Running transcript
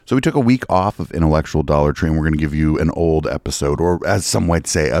So we took a week off of Intellectual Dollar Tree, and we're going to give you an old episode, or as some might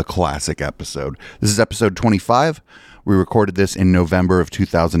say, a classic episode. This is episode 25. We recorded this in November of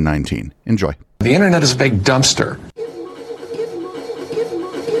 2019. Enjoy. The internet is a big dumpster.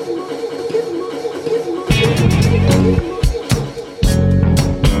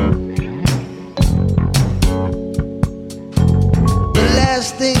 The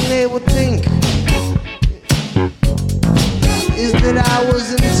last thing they would think is that I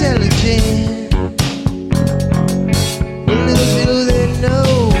was intelligent. But little do they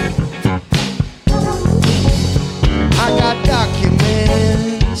know, I got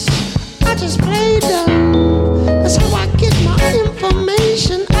documents. I just play dumb. That's how I get my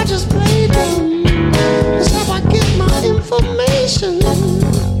information. I just play dumb. That's how I get my information.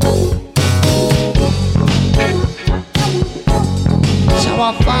 That's how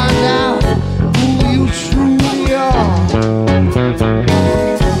I find out who you truly are.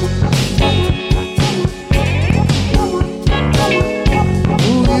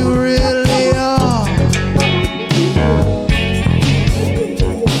 Who you really are.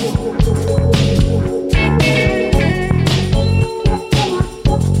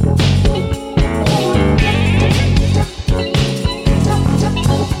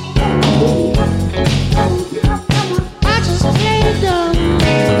 I just play dumb.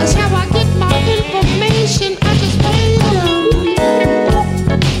 That's how I get my information. I just play dumb.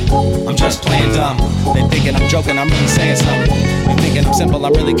 I'm just playing dumb. They thinking I'm joking, I'm really saying something. You thinking I'm simple,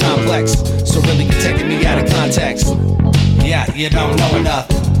 I'm really complex. So really you're taking me out of context. Yeah, you don't know enough.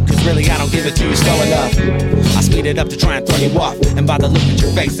 Cause really I don't give it to you slow enough. I speed it up to try and throw you off. And by the look at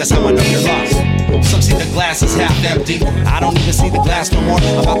your face, that's how I know you're lost. Some see the glass as half empty. I don't even see the glass no more.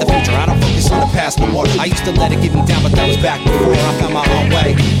 About the future, I don't focus on the past no more. I used to let it get me down, but that was back before I found my own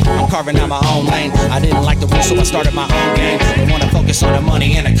way. I'm carving out my own lane. I didn't like the rules, so I started my own game. They wanna focus on the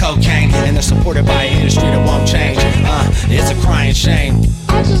money and the cocaine, and they're supported by an industry that won't change. It's a crying shame.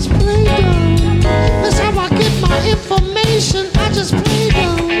 I just play dumb. That's how I get my information. I just play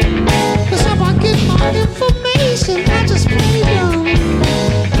dumb. That's how I get my information. I just play dumb.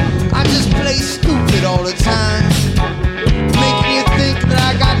 I just play stupid all the time, making you think that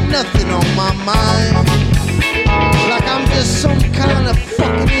I got nothing on my mind. Like I'm just some kind of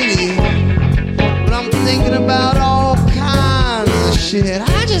fucking idiot, but I'm thinking about all kinds of shit.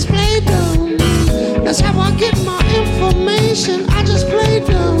 I just play dumb. That's how I get my information. I just play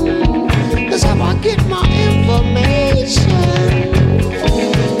dumb. That's how I get my information.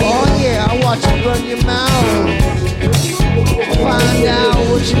 Oh yeah, I watch you run your mouth. Find out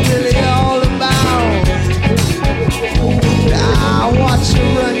what you really all about. I watch you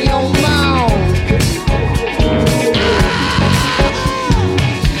run your mouth.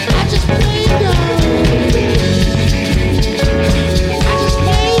 I just play dumb. I just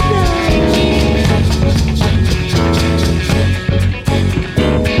play dumb.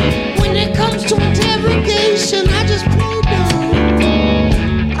 When it comes to interrogation, I just play dumb.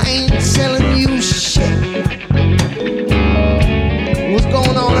 I ain't selling you shit. What's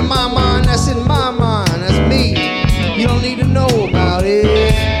going on in my mind, that's in my mind, that's me. You don't need to know about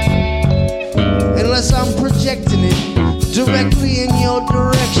it unless I'm projecting it directly in your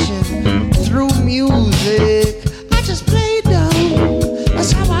direction through music. I just play dumb.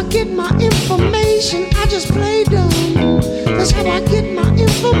 That's how I get my information. I just play dumb. That's how I get my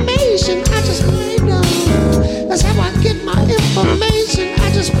information. I just play dumb. That's how I get my information.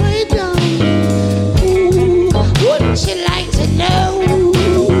 I just play dumb. Ooh, wouldn't you like to know?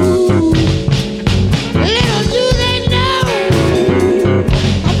 Little do they know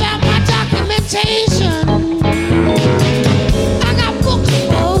about my documentation. I got books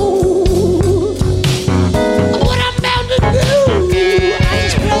full of what I'm bound to do. I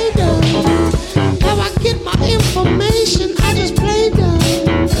just play dumb. How I get my information. I just play dumb.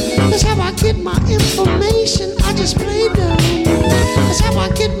 That's how I get my information. I just play dumb. That's how I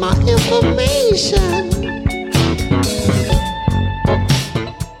get my information.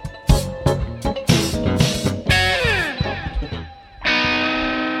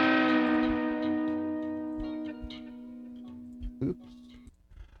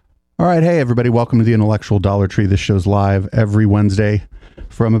 All right. Hey, everybody. Welcome to the Intellectual Dollar Tree. This show's live every Wednesday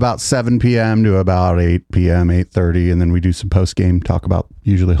from about 7 p.m. to about 8 p.m., 8:30. And then we do some post-game talk about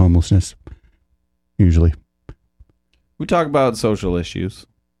usually homelessness. Usually. We talk about social issues.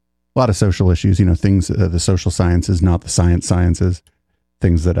 A lot of social issues, you know, things, the social sciences, not the sciences,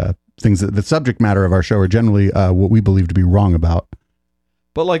 things that the subject matter of our show are generally what we believe to be wrong about.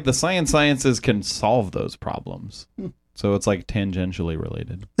 But like the sciences can solve those problems. So it's like tangentially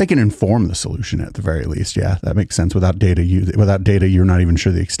related. They can inform the solution at the very least. Yeah, that makes sense. Without data, you're not even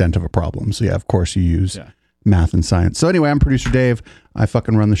sure the extent of a problem. So yeah, of course you use math and science. So anyway, I'm producer Dave. I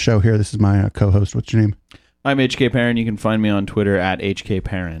fucking run the show here. This is my co-host. What's your name? I'm HK Perrin. You can find me on Twitter at HK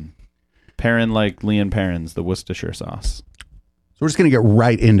Perrin. Perrin like Leon Perrin's, the Worcestershire sauce. So we're just going to get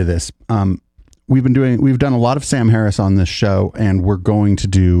right into this. We've done a lot of Sam Harris on this show, and we're going to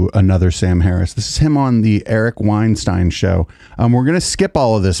do another Sam Harris. This is him on the Eric Weinstein show. We're going to skip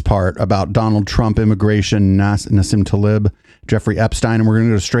all of this part about Donald Trump, immigration, Nassim Talib, Jeffrey Epstein, and we're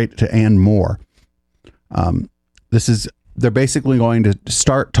going to go straight to and more. They're basically going to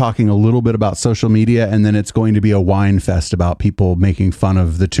start talking a little bit about social media, and then it's going to be a wine fest about people making fun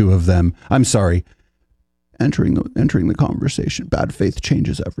of the two of them. I'm sorry, entering the conversation. Bad faith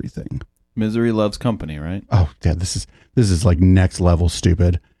changes everything. Misery loves company, right? Oh yeah, this is like next level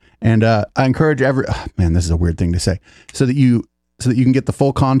stupid. And I encourage this is a weird thing to say. So that you can get the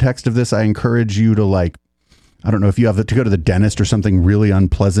full context of this, I encourage you to, like, I don't know, if you have to go to the dentist or something really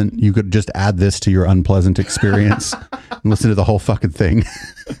unpleasant, you could just add this to your unpleasant experience and listen to the whole fucking thing.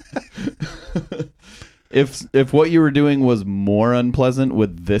 If what you were doing was more unpleasant,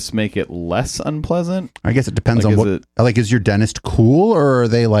 would this make it less unpleasant? I guess it depends on what. Is your dentist cool, or are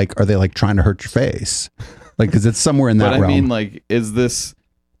they trying to hurt your face? Like, because it's somewhere in that realm. But I mean, like, is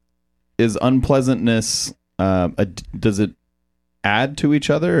unpleasantness? Does it add to each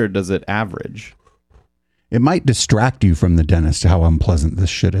other, or does it average? It might distract you from the dentist how unpleasant this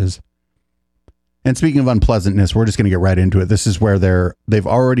shit is. And speaking of unpleasantness, we're just going to get right into it. This is where they've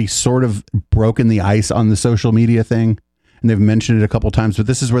already sort of broken the ice on the social media thing, and they've mentioned it a couple times, but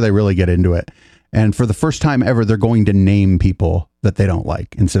this is where they really get into it. And for the first time ever, they're going to name people that they don't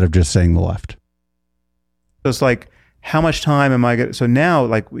like instead of just saying the left. So it's like, how much time am I going to... So now,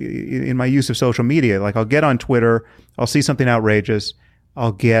 like, in my use of social media, like, I'll get on Twitter, I'll see something outrageous,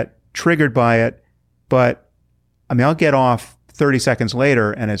 I'll get triggered by it, but, I mean, I'll get off 30 seconds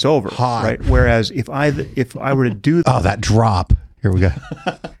later and it's over. Hot. Right? Whereas if I were to do... Oh, that drop. Here we go.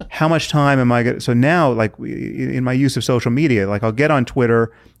 How much time am I going to... So now, like, in my use of social media, like, I'll get on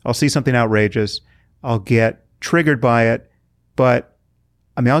Twitter, I'll see something outrageous, I'll get triggered by it, but,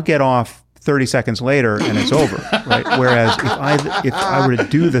 I mean, I'll get off 30 seconds later and it's over. Right? Whereas if I were to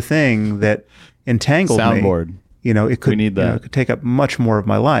do the thing that entangled Soundboard. me, it could, it could take up much more of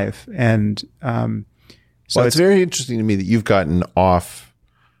my life. And so it's very interesting to me that you've gotten off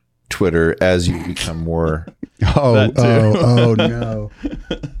Twitter as you become more. Oh no!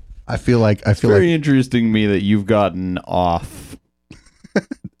 I feel like very interesting to me that you've gotten off.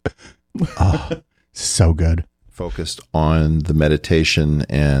 Oh, so good. Focused on the meditation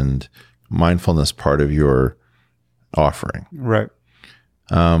and mindfulness part of your offering, right?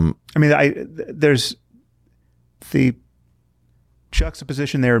 I mean, there's the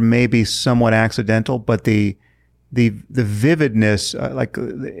juxtaposition there may be somewhat accidental, but the vividness,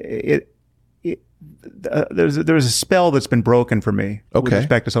 there's a spell that's been broken for me with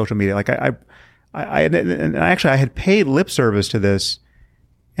respect to social media. Like I had paid lip service to this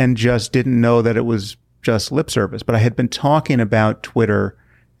and just didn't know that it was just lip service. But I had been talking about Twitter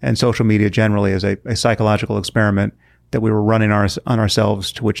and social media generally as a psychological experiment that we were running on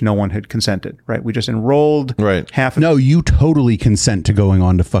ourselves, to which no one had consented, right? We just enrolled half of... No, you totally consent to going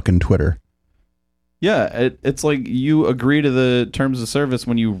on to fucking Twitter. Yeah, it's like you agree to the terms of service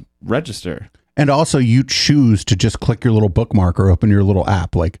when you register. And also you choose to just click your little bookmark or open your little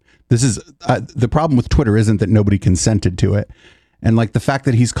app. Like, this is... the problem with Twitter isn't that nobody consented to it. And like the fact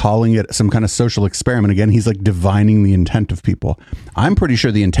that he's calling it some kind of social experiment, again, he's like divining the intent of people. I'm pretty sure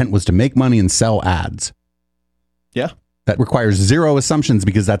the intent was to make money and sell ads. Yeah. That requires zero assumptions,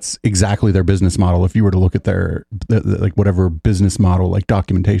 because that's exactly their business model. If you were to look at their like whatever business model, like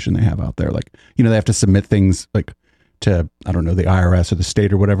documentation they have out there, like, they have to submit things like to, I don't know, the IRS or the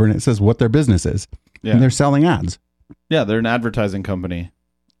state or whatever, and it says what their business is. Yeah. And they're selling ads. Yeah, they're an advertising company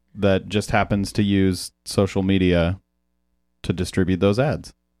that just happens to use social media to distribute those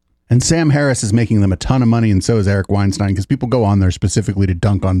ads. And Sam Harris is making them a ton of money, and so is Eric Weinstein, because people go on there specifically to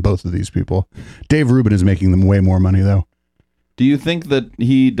dunk on both of these people. Dave Rubin is making them way more money, though. Do you think that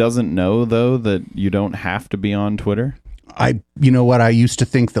he doesn't know, though, that you don't have to be on Twitter? You know what? I used to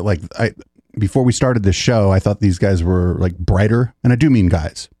think that, before we started this show, I thought these guys were like brighter, and I do mean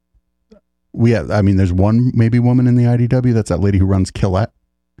guys. There's one maybe woman in the IDW. That's that lady who runs Killette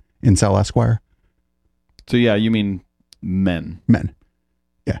in Cell Esquire. So yeah, you mean men.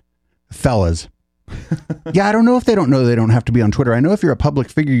 Yeah. Fellas. Yeah, I don't know if they don't know they don't have to be on Twitter. I know if you're a public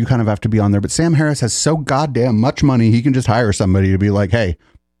figure, you kind of have to be on there. But Sam Harris has so goddamn much money, he can just hire somebody to be like, hey,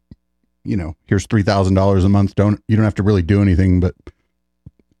 here's $3,000 a month. You don't have to really do anything, but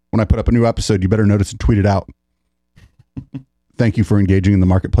when I put up a new episode, you better notice and tweet it out. Thank you for engaging in the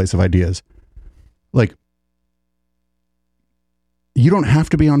marketplace of ideas. Like, you don't have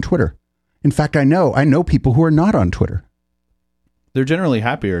to be on Twitter. In fact, I know people who are not on Twitter. They're generally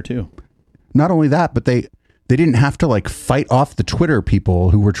happier too. Not only that, but they didn't have to like fight off the Twitter people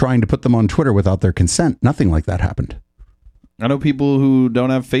who were trying to put them on Twitter without their consent. Nothing like that happened. I know people who don't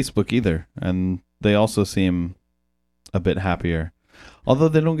have Facebook either, and they also seem a bit happier. Although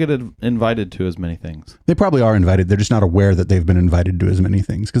they don't get invited to as many things. They probably are invited. They're just not aware that they've been invited to as many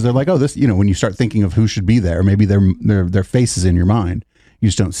things. Because they're like, oh, this, when you start thinking of who should be there, maybe their face is in your mind. You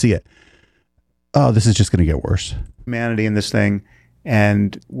just don't see it. Oh, this is just going to get worse. Humanity in this thing,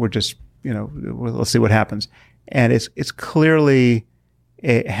 and we're just, let's see what happens. And it's clearly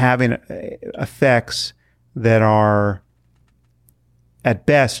having effects that are at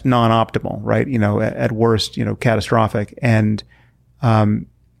best non-optimal, right? At worst, catastrophic. And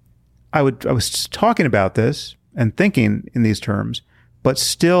I was talking about this and thinking in these terms, but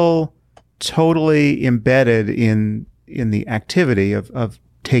still totally embedded in the activity of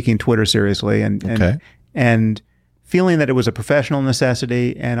taking Twitter seriously and feeling that it was a professional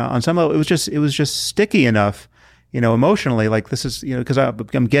necessity. And on some level, it was just sticky enough, emotionally, like this is, because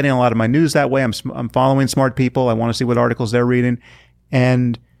I'm getting a lot of my news that way. I'm following smart people. I want to see what articles they're reading.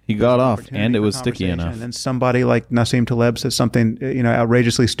 And he got off, and it was sticky enough. And then somebody like Nassim Taleb says something,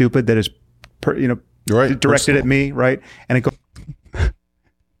 outrageously stupid that is, directed at me, right? And it goes.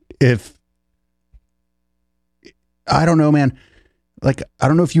 I don't know, man. Like, I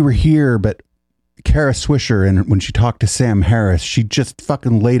don't know if you were here, but Kara Swisher, and when she talked to Sam Harris, she just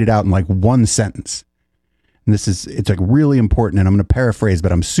fucking laid it out in like one sentence. And it's like really important, and I'm going to paraphrase,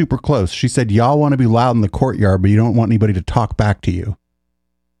 but I'm super close. She said, y'all want to be loud in the courtyard, but you don't want anybody to talk back to you.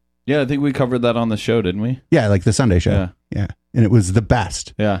 Yeah, I think we covered that on the show, didn't we? Yeah, like the Sunday show. Yeah. And it was the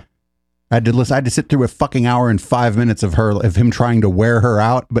best. Yeah. I had to sit through a fucking hour and 5 minutes of him trying to wear her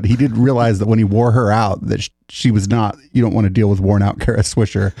out, but he did realize that when he wore her out, that she was not, you don't want to deal with worn out Kara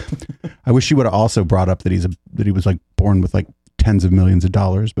Swisher. I wish she would have also brought up that he was like born with like tens of millions of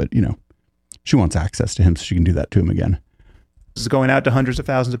dollars, but she wants access to him so she can do that to him again. This is going out to hundreds of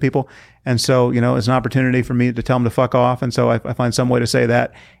thousands of people. And so, it's an opportunity for me to tell them to fuck off. And so I find some way to say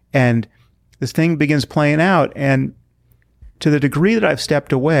that. And this thing begins playing out. And to the degree that I've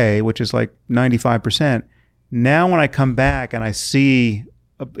stepped away, which is like 95%, now when I come back and I see,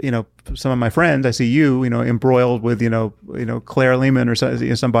 some of my friends, I see you, embroiled with, Claire Lehman or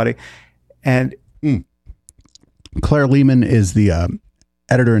somebody. And Claire Lehman is the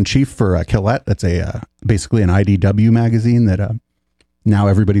editor-in-chief for Killette. That's basically an IDW magazine that now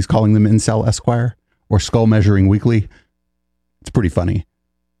everybody's calling them Incel Esquire or Skull Measuring Weekly. It's pretty funny.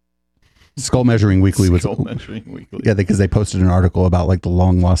 Skull Measuring Weekly was yeah, because they posted an article about like the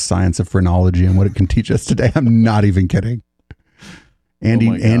long lost science of phrenology and what it can teach us today. I'm not even kidding. Andy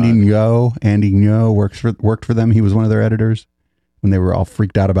Ngo worked for them. He was one of their editors when they were all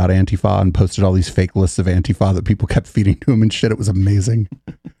freaked out about Antifa and posted all these fake lists of Antifa that people kept feeding to him and shit. It was amazing.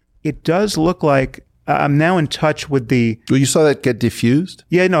 It does look like I'm now in touch with the. Well, you saw that get diffused?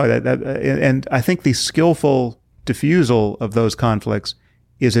 Yeah, no, and I think the skillful diffusal of those conflicts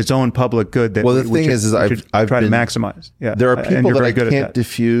is its own public good that the thing is I've try to maximize. Yeah, there are people that I can't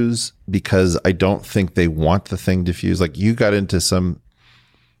diffuse because I don't think they want the thing diffused. Like you went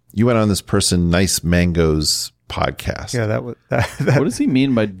on this person Nice Mango's podcast. Yeah, that. What does he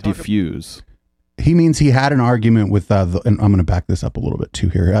mean by diffuse? He means he had an argument with and I'm going to back this up a little bit too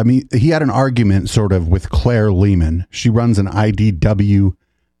here. I mean, he had an argument sort of with Claire Lehman. She runs an IDW.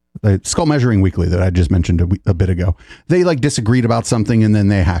 Skull Measuring Weekly that I just mentioned a bit ago. They like disagreed about something and then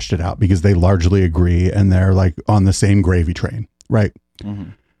they hashed it out because they largely agree and they're like on the same gravy train, right? Mm-hmm.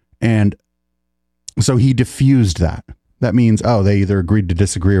 And so he diffused that. That means, they either agreed to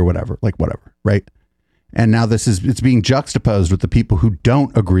disagree or whatever, right? And now it's being juxtaposed with the people who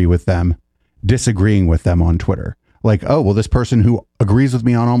don't agree with them, disagreeing with them on Twitter. Like, this person who agrees with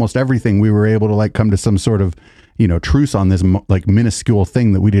me on almost everything, we were able to like come to some sort of truce on this like minuscule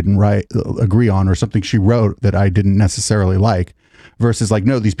thing that we didn't agree on, or something she wrote that I didn't necessarily like, versus like,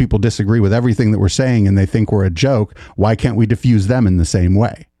 no, these people disagree with everything that we're saying and they think we're a joke. Why can't we diffuse them in the same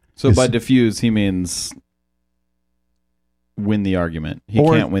way? So by diffuse, he means win the argument. He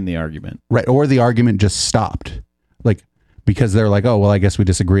can't win the argument. Right. Or the argument just stopped. Like, because they're like, I guess we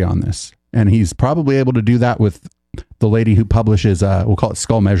disagree on this. And he's probably able to do that with the lady who publishes, we'll call it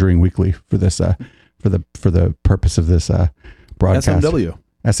Skull Measuring Weekly for this, for the purpose of this broadcast.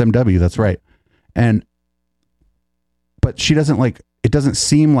 SMW, that's right. But she doesn't like, it doesn't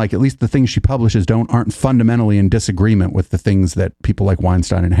seem like, at least the things she publishes aren't fundamentally in disagreement with the things that people like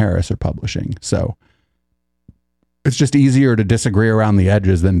Weinstein and Harris are publishing. So it's just easier to disagree around the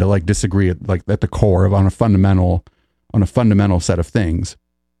edges than to like disagree at the core of on a fundamental set of things.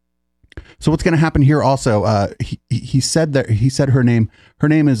 So what's going to happen here also, he said her name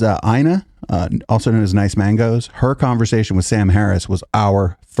is Ina, also known as Nice Mangoes. Her conversation with Sam Harris was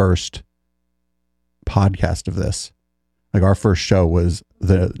our first podcast of this. Like our first show was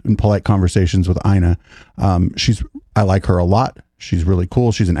the Polite Conversations with Ina. I like her a lot. She's really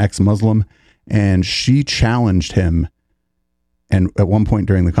cool. She's an ex-Muslim, and she challenged him. And at one point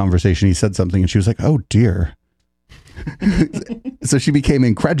during the conversation, he said something and she was like, "Oh dear." So she became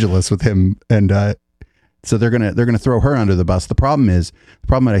incredulous with him. And, so they're going to throw her under the bus. The problem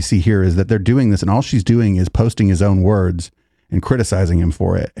that I see here is that they're doing this and all she's doing is posting his own words and criticizing him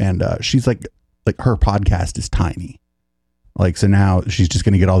for it. And, she's like her podcast is tiny. Like, so now she's just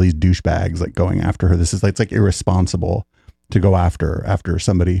going to get all these douchebags like going after her. This is like, it's like irresponsible to go after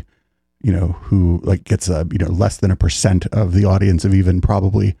somebody, who like gets less than 1% of the audience of even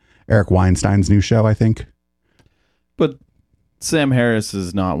probably Eric Weinstein's new show, I think. But Sam Harris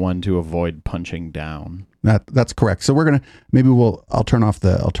is not one to avoid punching down. That's correct. So I'll turn off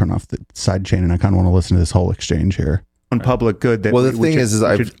the side chain, and I kind of want to listen to this whole exchange here. On public good that the thing is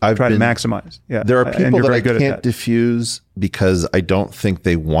I've try to maximize. Yeah, there are people that I can't diffuse because I don't think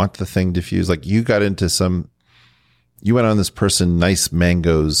they want the thing diffused. Like you went on this person Nice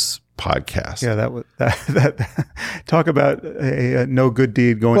Mangoes podcast. Yeah, that talk about a no good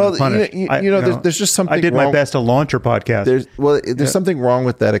deed going unpunished. There's just something. I did wrong. My best to launch her podcast. There's something wrong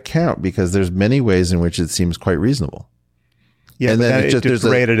with that account because there's many ways in which it seems quite reasonable. Yeah, and then it just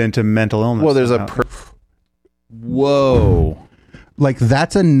rated into mental illness. Well, there's Whoa. Like,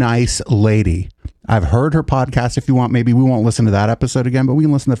 that's a nice lady. I've heard her podcast. If you want, maybe we won't listen to that episode again, but we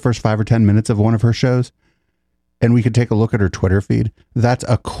can listen to the first 5 or 10 minutes of one of her shows and we could take a look at her Twitter feed. That's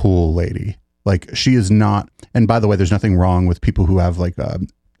a cool lady. Like, she is not, and by the way, there's nothing wrong with people who have like, that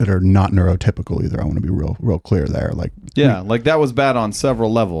are not neurotypical either. I want to be real clear there. Like, yeah, like that was bad on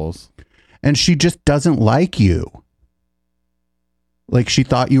several levels. And she just doesn't like you. Like, she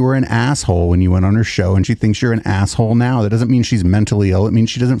thought you were an asshole when you went on her show, and she thinks you're an asshole now. That doesn't mean she's mentally ill. It means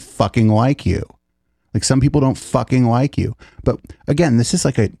she doesn't fucking like you. Like, some people don't fucking like you. But again, this is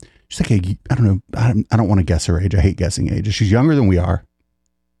like I don't know. I don't want to guess her age. I hate guessing age. She's younger than we are.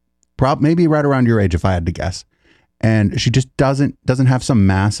 Maybe right around your age, if I had to guess. And she just doesn't have some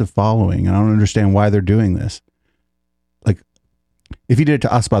massive following. And I don't understand why they're doing this. Like, if he did it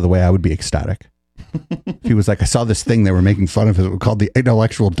to us, by the way, I would be ecstatic. If he was like, I saw this thing they were making fun of it called the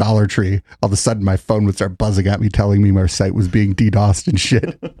Intellectual Dollar Tree. All of a sudden my phone would start buzzing at me telling me my site was being DDoSed and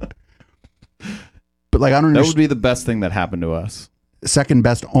shit. But like, I don't know. That would be the best thing that happened to us. Second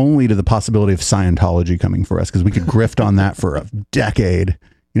best only to the possibility of Scientology coming for us, because we could grift on that for a decade.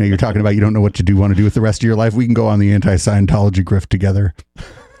 You're talking about you don't know what to want to do with the rest of your life. We can go on the anti-Scientology grift together.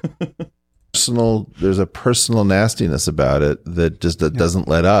 There's a personal nastiness about it that just doesn't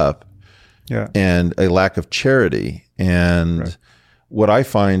let up. Yeah. And a lack of charity. And what I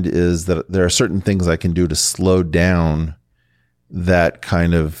find is that there are certain things I can do to slow down that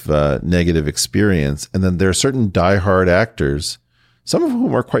kind of negative experience. And then there are certain diehard actors, some of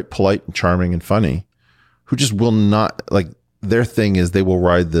whom are quite polite and charming and funny, who just will not, like, their thing is they will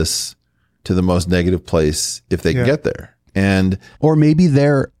ride this to the most negative place if they can get there. Or maybe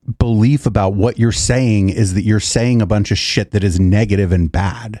their belief about what you're saying is that you're saying a bunch of shit that is negative and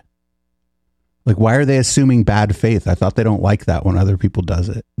bad. Like, why are they assuming bad faith? I thought they don't like that when other people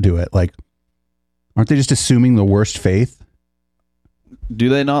do it. Like, aren't they just assuming the worst faith? Do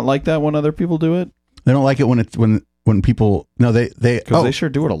they not like that when other people do it? They don't like it when people, no, they sure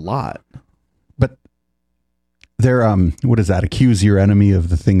do it a lot. But they're, what is that? Accuse your enemy of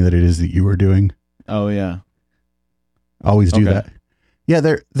the thing that it is that you are doing. Oh yeah. Always do that. Yeah.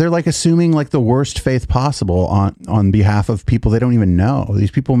 They're like assuming like the worst faith possible on behalf of people they don't even know. These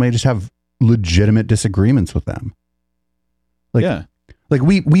people may just have legitimate disagreements with them. Like, yeah. Like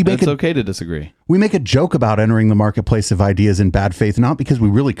we make it's okay to disagree. We make a joke about entering the marketplace of ideas in bad faith, not because we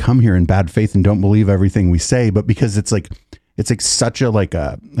really come here in bad faith and don't believe everything we say, but because it's like such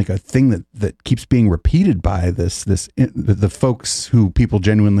a thing that keeps being repeated by the folks who people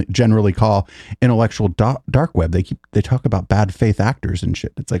generally call intellectual dark web. They talk about bad faith actors and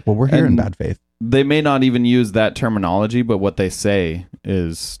shit. It's like, well, we're here in bad faith. They may not even use that terminology, but what they say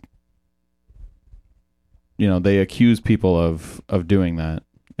is, they accuse people of doing that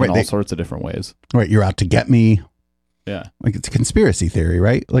in all sorts of different ways. Right. You're out to get me. Yeah. Like, it's a conspiracy theory,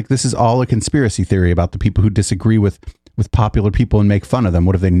 right? Like, this is all a conspiracy theory about the people who disagree with with popular people and make fun of them.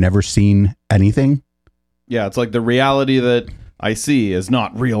 What, have they never seen anything? Yeah, it's like the reality that I see is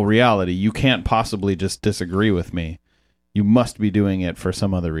not real reality. You can't possibly just disagree with me. You must be doing it for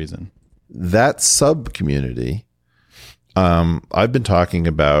some other reason. That sub-community, I've been talking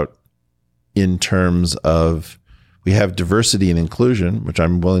about in terms of, we have diversity and inclusion, which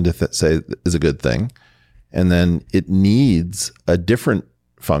I'm willing to say is a good thing. And then it needs a different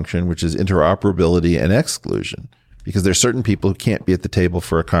function, which is interoperability and exclusion, because there's certain people who can't be at the table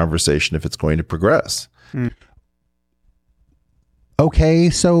for a conversation if it's going to progress. Okay,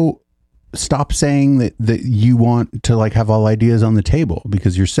 so stop saying that you want to like have all ideas on the table,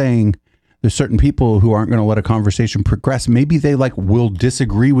 because you're saying there's certain people who aren't going to let a conversation progress. Maybe they like will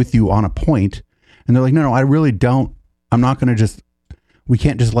disagree with you on a point, and they're like, no, I really don't. I'm not going to just, we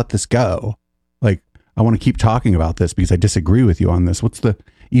can't just let this go. Like, I want to keep talking about this because I disagree with you on this.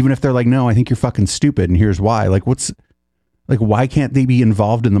 Even if they're like, no, I think you're fucking stupid and here's why. Like, why can't they be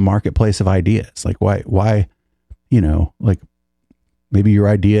involved in the marketplace of ideas? Like, why, like maybe your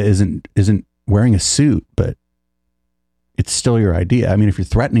idea isn't wearing a suit, but it's still your idea. I mean, if you're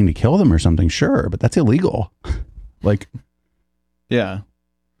threatening to kill them or something, sure, but that's illegal. Like, yeah.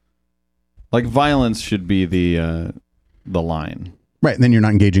 Like violence should be the line. Right. And then you're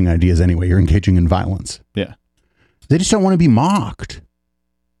not engaging in ideas anyway. You're engaging in violence. Yeah. They just don't want to be mocked.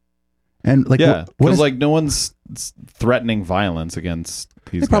 And like, yeah, because like no one's threatening violence against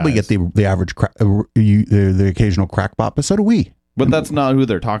these They probably guys. get the average, the occasional crackpot, but so do we. But that's not who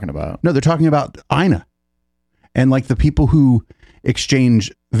they're talking about. No, they're talking about Ina. And like the people who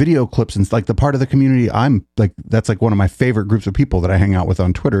exchange video clips and like the part of the community I'm like, that's like one of my favorite groups of people that I hang out with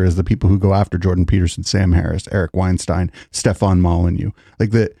on Twitter is the people who go after Jordan Peterson, Sam Harris, Eric Weinstein, Stefan Molyneux.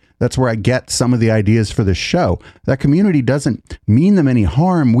 Like that's where I get some of the ideas for this show. That community doesn't mean them any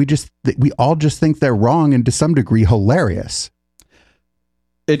harm. We all just think they're wrong and to some degree hilarious.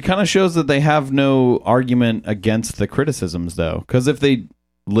 It kind of shows that they have no argument against the criticisms, though. Because if they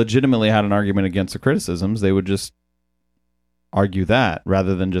legitimately had an argument against the criticisms, they would just argue that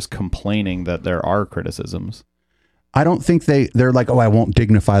rather than just complaining that there are criticisms. I don't think they're like, oh, I won't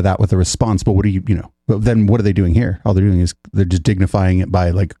dignify that with a response. But what do then what are they doing here? All they're doing is they're just dignifying it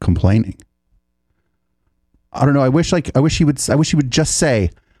by like complaining. I don't know. I wish he would just say,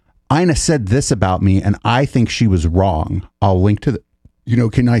 Ina said this about me and I think she was wrong. I'll link to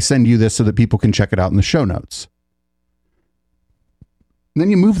can I send you this so that people can check it out in the show notes? And then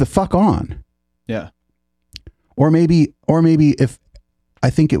you move the fuck on. Yeah. Or maybe if I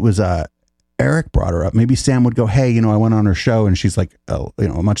think it was Eric brought her up, maybe Sam would go, hey, I went on her show and she's like, a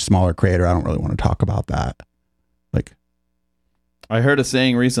much smaller creator. I don't really want to talk about that. Like, I heard a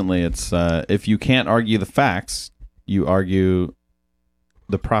saying recently. It's if you can't argue the facts, you argue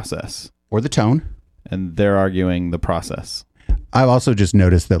the process or the tone, and they're arguing the process. I've also just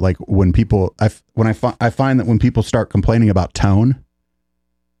noticed that like when people, I find that when people start complaining about tone,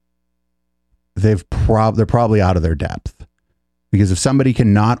 they're probably out of their depth, because if somebody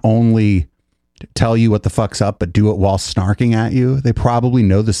can not only tell you what the fuck's up, but do it while snarking at you, they probably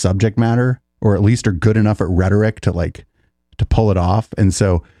know the subject matter, or at least are good enough at rhetoric to pull it off. And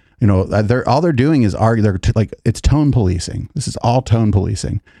so, all they're doing is argue. It's tone policing. This is all tone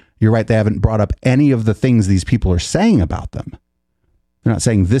policing. You're right. They haven't brought up any of the things these people are saying about them. They're not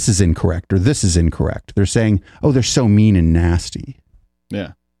saying this is incorrect or this is incorrect. They're saying, oh, they're so mean and nasty.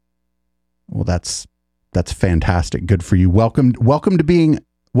 Yeah. Well, that's fantastic. Good for you. Welcome to being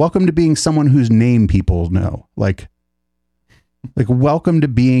someone whose name people know. Like welcome to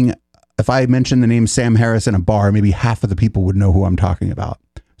being, if I mention the name Sam Harris in a bar, maybe half of the people would know who I'm talking about.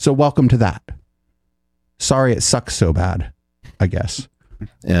 So welcome to that. Sorry it sucks so bad, I guess.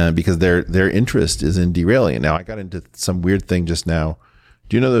 Because their interest is in derailing it. Now, I got into some weird thing just now.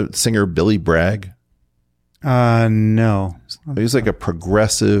 Do you know the singer Billy Bragg? No. He's like a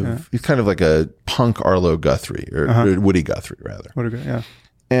progressive. Yeah. He's kind of like a punk Arlo Guthrie or Woody Guthrie, rather. Yeah.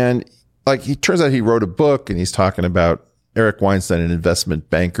 And like he turns out he wrote a book and he's talking about Eric Weinstein, an investment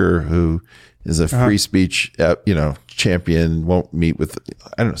banker who is a free speech, champion. Won't meet with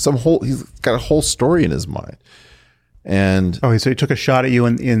he's got a whole story in his mind. And so he took a shot at you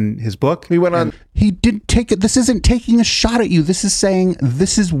in his book. He went on. He didn't take it. This isn't taking a shot at you. This is saying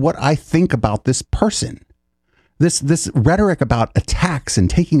this is what I think about this person. This rhetoric about attacks and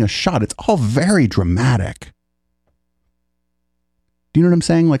taking a shot. It's all very dramatic. Do you know what I'm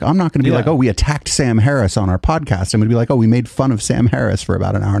saying? Like, I'm not going to be like, oh, we attacked Sam Harris on our podcast. I'm going to be like, oh, we made fun of Sam Harris for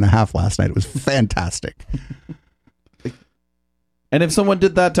about an hour and a half last night. It was fantastic. And if someone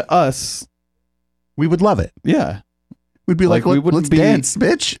did that to us, we would love it. Yeah. We'd be like let's dance,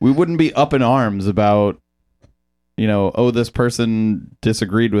 bitch. We wouldn't be up in arms about oh, this person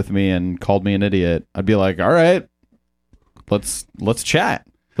disagreed with me and called me an idiot, I'd be like, all right, let's chat.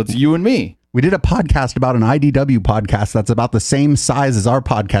 Let's you and me. We did a podcast about an IDW podcast that's about the same size as our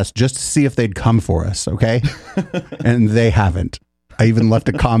podcast just to see if they'd come for us, okay? And they haven't. I even left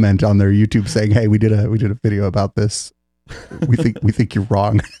a comment on their YouTube saying, "Hey, we did a video about this. We think you're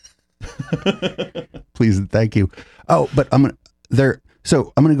wrong." Please and thank you. Oh, but I'm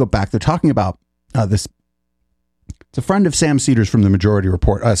gonna go back. They're talking about this. It's a friend of Sam Cedar's from the Majority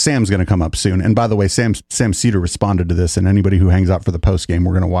Report. Sam's going to come up soon. And by the way, Sam Cedar responded to this, and anybody who hangs out for the post game,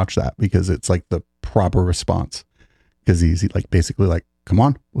 we're going to watch that because it's like the proper response. Because he's like basically like, "Come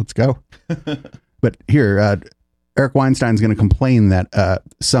on, let's go." But here, Eric Weinstein's going to complain that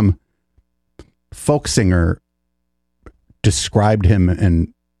some folk singer described him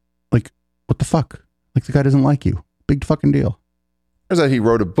and like, what the fuck? Like, the guy doesn't like you. Big fucking deal. There's that he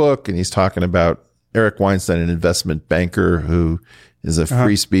wrote a book and he's talking about Eric Weinstein, an investment banker who is a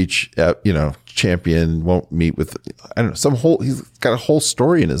free speech, champion, won't meet with, I don't know, he's got a whole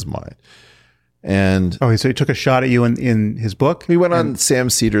story in his mind. And so he took a shot at you in his book? He went on Sam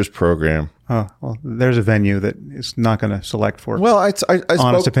Cedar's program. Oh, well, there's a venue that is not going to select for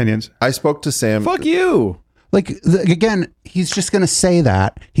honest opinions. I spoke to Sam. Fuck you. Like, again, he's just going to say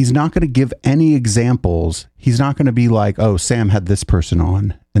that. He's not going to give any examples. He's not going to be like, "Oh, Sam had this person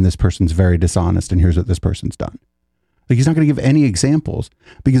on and this person's very dishonest and here's what this person's done." Like, he's not going to give any examples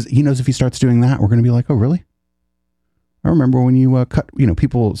because he knows if he starts doing that, we're going to be like, "Oh, really? I remember when you cut,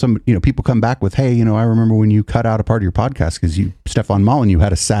 people come back with, hey, I remember when you cut out a part of your podcast because Stefan Molyneux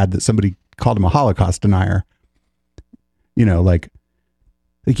had a sad that somebody called him a Holocaust denier." Like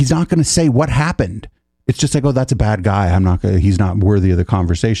he's not going to say what happened. It's just like, "Oh, that's a bad guy. He's not worthy of the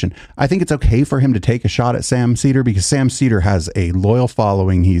conversation." I think it's okay for him to take a shot at Sam Cedar because Sam Cedar has a loyal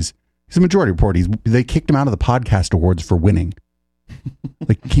following. He's a Majority Report. They kicked him out of the podcast awards for winning.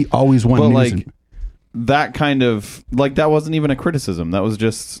 Like, he always won. But like that kind of, like, that wasn't even a criticism. That was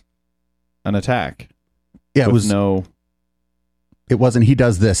just an attack. Yeah, it wasn't, he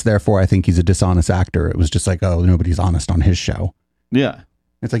does this, therefore I think he's a dishonest actor. It was just like, oh, nobody's honest on his show. Yeah.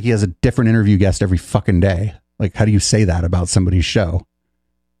 It's like he has a different interview guest every fucking day. Like, how do you say that about somebody's show?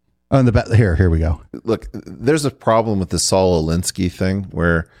 Oh, and here we go. Look, there's a problem with the Saul Alinsky thing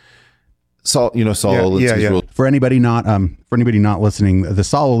where Saul Alinsky's rule. For anybody not listening, the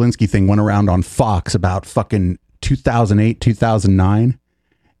Saul Alinsky thing went around on Fox about fucking 2008, 2009,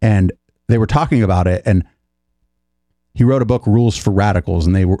 and they were talking about it, and he wrote a book, Rules for Radicals,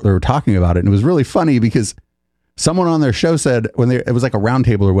 and they were talking about it, and it was really funny because someone on their show said it was like a round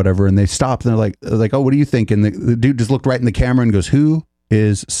table or whatever, and they stopped and they're like, "Oh, what do you think?" And the dude just looked right in the camera and goes, "Who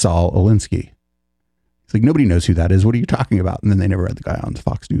is Saul Alinsky?" It's like, nobody knows who that is. What are you talking about? And then they never had the guy on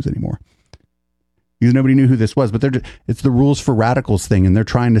Fox News anymore because nobody knew who this was. But it's the Rules for Radicals thing, and they're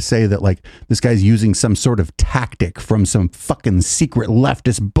trying to say that like this guy's using some sort of tactic from some fucking secret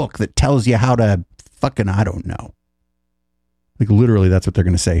leftist book that tells you how to fucking, I don't know. Like, literally, that's what they're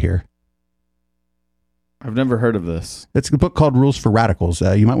going to say here. I've never heard of this. It's a book called Rules for Radicals.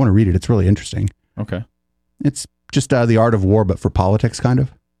 You might want to read it. It's really interesting. Okay. It's just the art of war, but for politics, kind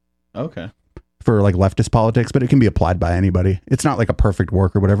of. Okay. For like leftist politics, but it can be applied by anybody. It's not like a perfect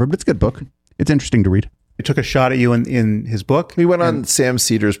work or whatever, but it's a good book. It's interesting to read. He took a shot at you in his book? He went on Sam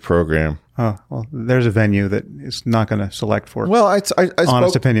Cedar's program. Oh, well, there's a venue that is not going to select for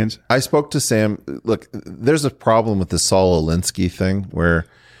honest opinions. I spoke to Sam. Look, there's a problem with the Saul Alinsky thing where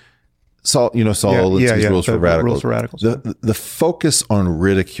Saul Alinsky's Rules for Radicals. Rules for Radicals. The focus on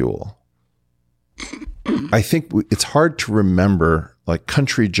ridicule. I think it's hard to remember, like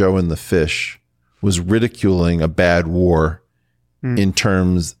Country Joe and the Fish was ridiculing a bad war in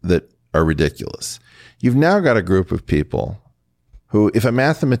terms that are ridiculous. You've now got a group of people who, if a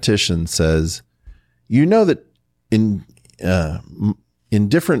mathematician says, that in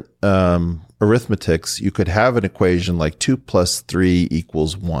different arithmetics, you could have an equation like 2 + 3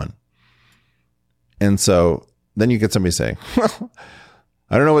 = 1. And so then you get somebody saying, "Well,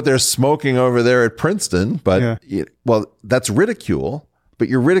 I don't know what they're smoking over there at Princeton, but that's ridicule, but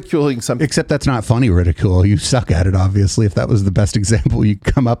you're ridiculing something." Except that's not funny ridicule. You suck at it, obviously, if that was the best example you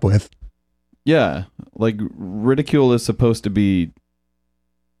come up with. Yeah. Like, ridicule is supposed to be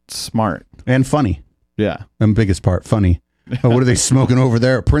smart. And funny. Yeah. And biggest part, funny. Oh, what are they smoking over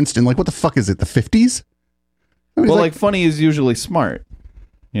there at Princeton? Like, what the fuck is it, the 50s? I mean, well, like, funny is usually smart,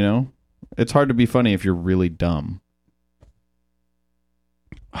 It's hard to be funny if you're really dumb.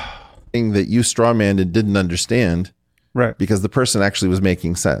 Thing that you strawmanned and didn't understand, right? Because the person actually was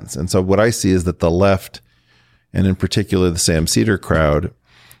making sense. And so what I see is that the left, and in particular the Sam Cedar crowd,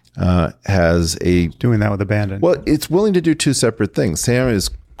 has a doing that with abandon. Well, it's willing to do two separate things. Sam is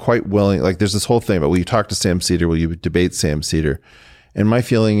quite willing. Like there's this whole thing about, will you talk to Sam Cedar? Will you debate Sam Cedar? And my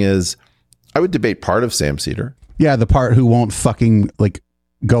feeling is I would debate part of Sam Cedar. Yeah, the part who won't fucking like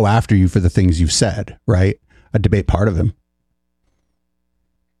go after you for the things you've said, right? I'd debate part of him.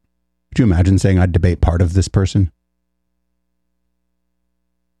 Could you imagine saying I'd debate part of this person?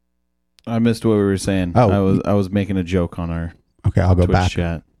 I missed what we were saying. Oh, I was making a joke on our I'll go Twitch back.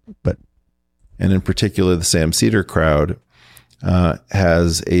 chat. But and in particular, the Sam Cedar crowd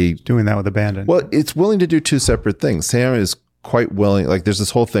has a doing that with abandon. Well, it's willing to do two separate things. Sam is quite willing. Like there's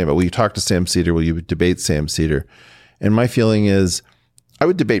this whole thing about, will you talk to Sam Cedar? Will you debate Sam Cedar? And my feeling is I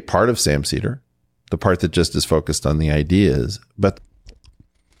would debate part of Sam Cedar, the part that just is focused on the ideas. But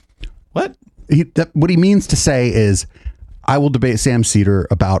what what he means to say is, I will debate Sam Cedar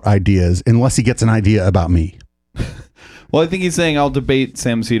about ideas unless he gets an idea about me. Well, I think he's saying I'll debate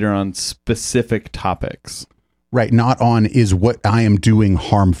Sam Cedar on specific topics. Right, not on is what I am doing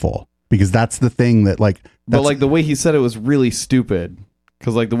harmful, because that's the thing that but like the way he said it was really stupid,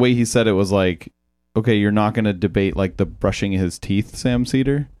 because like the way he said it was like, okay, you're not going to debate like the brushing his teeth Sam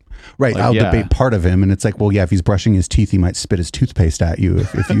Cedar. Right, like, I'll debate part of him, and it's like, well, yeah, if he's brushing his teeth, he might spit his toothpaste at you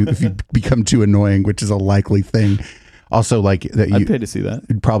if you become too annoying, which is a likely thing. Also, like that, I'd pay to see that.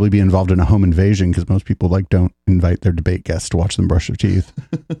 You'd probably be involved in a home invasion because most people like don't invite their debate guests to watch them brush their teeth.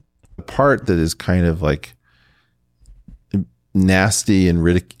 The part that is kind of like nasty and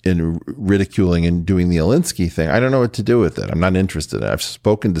ridiculing and doing the Alinsky thing, I don't know what to do with it. I'm not interested. I've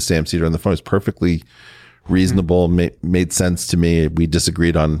spoken to Sam Cedar on the phone. It's perfectly reasonable, made sense to me. We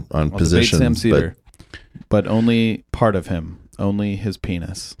disagreed on positions. Sam Cedar, but only part of him, only his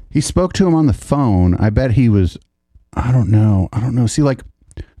penis. He spoke to him on the phone. I bet he was, I don't know. See, like,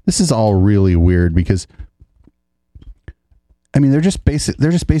 this is all really weird because, I mean, they're just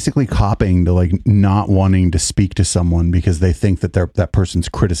basically copying to like not wanting to speak to someone because they think that that person's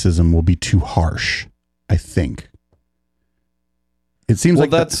criticism will be too harsh. I think it seems like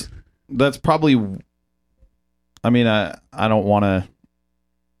that's probably. I mean, I don't want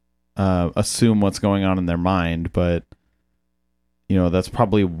to assume what's going on in their mind, but you know, that's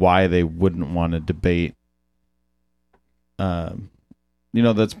probably why they wouldn't want to debate. You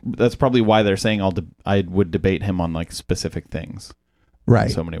know, that's probably why they're saying I would debate him on like specific things. Right.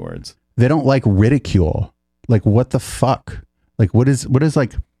 In so many words. They don't like ridicule. Like, what the fuck? Like, what is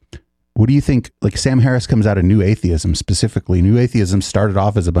like, what do you think? Like, Sam Harris comes out of New Atheism specifically. New Atheism started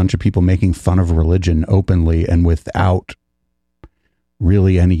off as a bunch of people making fun of religion openly and without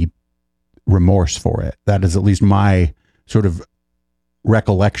really any remorse for it. That is at least my sort of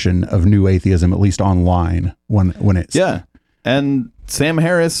recollection of New Atheism, at least online when it's. Yeah. And Sam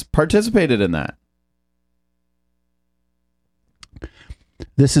Harris participated in that.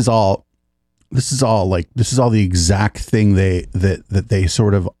 This is all the exact thing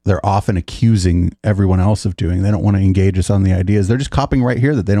they're often accusing everyone else of doing. They don't want to engage us on the ideas. They're just copying right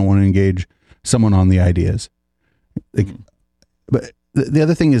here that they don't want to engage someone on the ideas. But the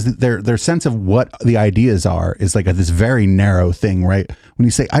other thing is that their sense of what the ideas are is like this very narrow thing, right? When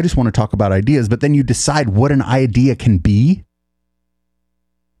you say, I just want to talk about ideas, but then you decide what an idea can be.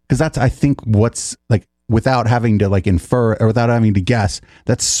 Because that's, I think, what's like, without having to like infer or without having to guess,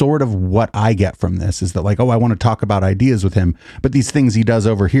 that's sort of what I get from this is that like, oh, I want to talk about ideas with him, but these things he does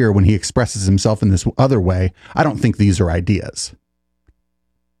over here when he expresses himself in this other way, I don't think these are ideas.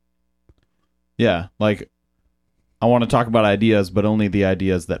 Yeah. Like, I want to talk about ideas, but only the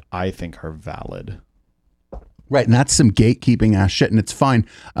ideas that I think are valid. Right. And that's some gatekeeping ass shit. And it's fine.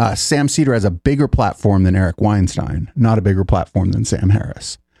 Sam Cedar has a bigger platform than Eric Weinstein, not a bigger platform than Sam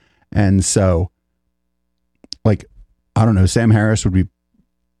Harris. And so, like, I don't know, Sam Harris would be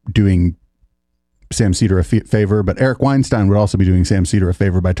doing Sam Cedar a favor, but Eric Weinstein would also be doing Sam Cedar a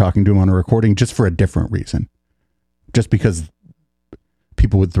favor by talking to him on a recording just for a different reason. Just because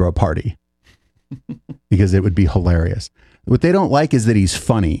people would throw a party. Because it would be hilarious. What they don't like is that he's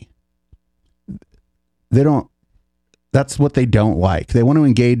funny. That's what they don't like. They want to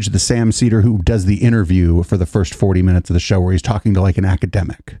engage the Sam Cedar who does the interview for the first 40 minutes of the show where he's talking to like an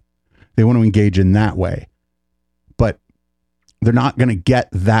academic. They want to engage in that way. But they're not going to get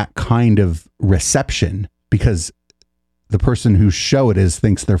that kind of reception because the person whose show it is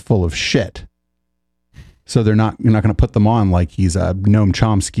thinks they're full of shit. So you're not going to put them on like he's a Noam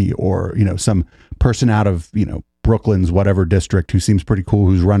Chomsky or, you know, some person out of, you know, Brooklyn's whatever district who seems pretty cool,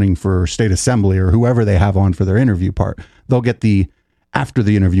 who's running for state assembly or whoever they have on for their interview part. They'll get the after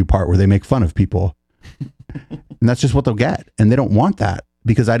the interview part where they make fun of people. And that's just what they'll get. And they don't want that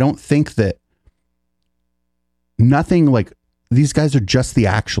because I don't think that nothing like these guys are just the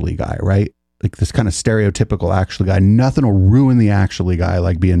actually guy, right? Like this kind of stereotypical actually guy. Nothing will ruin the actually guy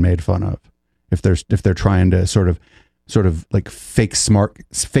like being made fun of. If they're trying to sort of like fake smart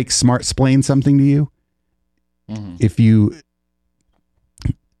explain something to you. Mm-hmm.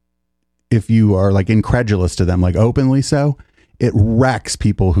 If you are like incredulous to them, like openly so, it wrecks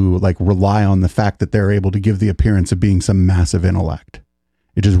people who like rely on the fact that they're able to give the appearance of being some massive intellect.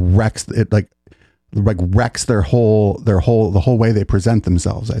 It just wrecks it, like wrecks the whole way they present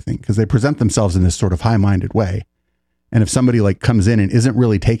themselves, I think, because they present themselves in this sort of high-minded way. And if somebody like comes in and isn't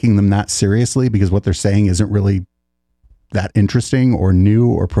really taking them that seriously because what they're saying isn't really that interesting or new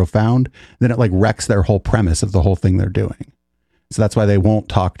or profound, then it like wrecks their whole premise of the whole thing they're doing. So that's why they won't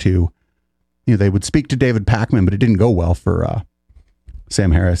talk to, they would speak to David Pakman, but it didn't go well for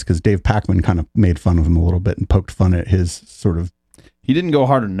Sam Harris because Dave Pakman kind of made fun of him a little bit and poked fun at his sort of. He didn't go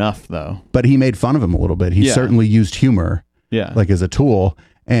hard enough though. But he made fun of him a little bit. He certainly used humor, like as a tool.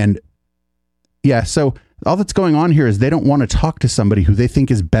 And so all that's going on here is they don't want to talk to somebody who they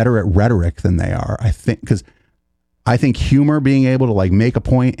think is better at rhetoric than they are. I think humor, being able to like make a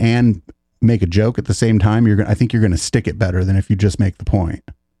point and make a joke at the same time, I think you're going to stick it better than if you just make the point.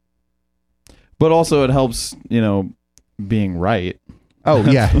 But also it helps, being right. Oh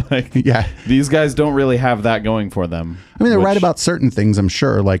yeah. These guys don't really have that going for them. I mean, they're right about certain things, I'm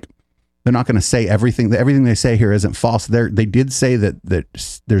sure. Like they're not going to say everything. Everything they say here isn't false. They did say that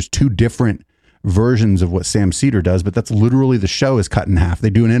there's two different versions of what Sam Seder does, but that's literally the show is cut in half. They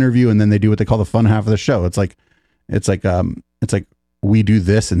do an interview and then they do what they call the fun half of the show. It's like we do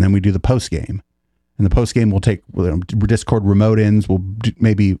this and then we do the post game, and the post game will take Discord remote ins.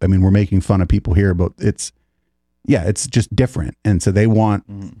 We're making fun of people here, but it's just different. And so they want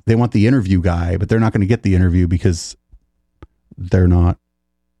the interview guy, but they're not going to get the interview because they're not,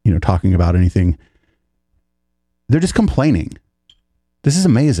 talking about anything. They're just complaining. This is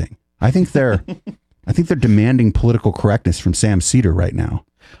amazing. I think they're demanding political correctness from Sam Seder right now.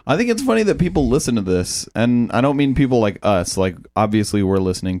 I think it's funny that people listen to this, and I don't mean people like us. Like, obviously, we're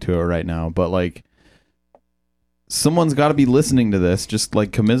listening to it right now, but like, someone's got to be listening to this, just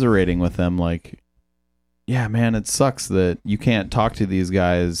like commiserating with them. Like, yeah, man, it sucks that you can't talk to these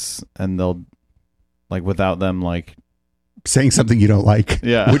guys, and they'll like without them like saying something you don't like.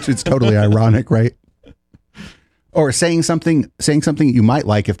 Yeah, which is totally ironic, right? Or saying something you might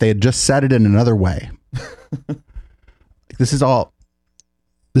like if they had just said it in another way. This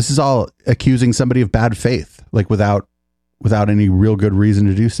is all accusing somebody of bad faith, like without any real good reason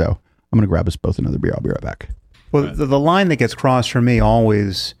to do so. I'm going to grab us both another beer. I'll be right back. Well, the line that gets crossed for me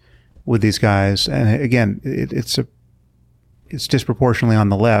always with these guys, and again, it's disproportionately on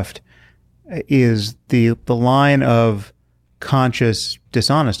the left, is the line of conscious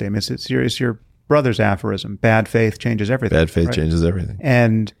dishonesty. I mean, it's your brother's aphorism: bad faith changes everything. Bad faith changes everything.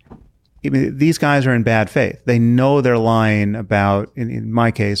 And these guys are in bad faith. They know they're lying about, in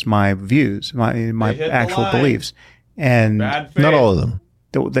my case, my views, my actual beliefs, and not all of them.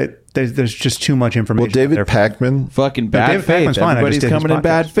 There's just too much information. Well, David Pakman, fucking bad faith. Everybody's coming in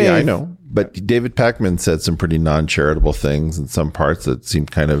bad faith. Yeah, I know. But David Pakman said some pretty non-charitable things in some parts that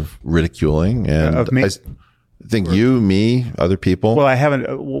seemed kind of ridiculing. And of me? I think me, other people. Well,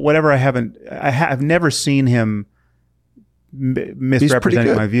 I've never seen him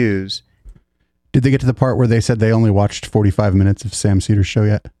misrepresenting my views. Did they get to the part where they said they only watched 45 minutes of Sam Seder's show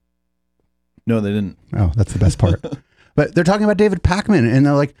yet? No, they didn't. Oh, that's the best part. But they're talking about David Pakman, and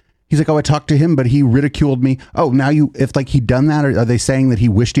they're like, he's like, oh, I talked to him, but he ridiculed me. Oh, now if like he'd done that, are they saying that he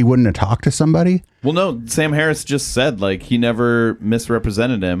wished he wouldn't have talked to somebody? Well, no, Sam Harris just said like he never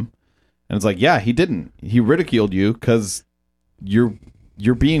misrepresented him. And it's like, yeah, he didn't. He ridiculed you because you're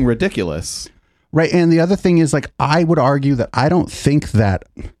being ridiculous. Right. And the other thing is, like, I would argue that I don't think that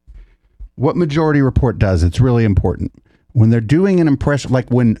what Majority Report does, it's really important. When they're doing an impression,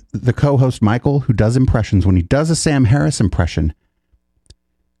 like when the co-host Michael, who does impressions, when he does a Sam Harris impression,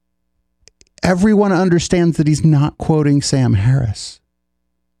 everyone understands that he's not quoting Sam Harris.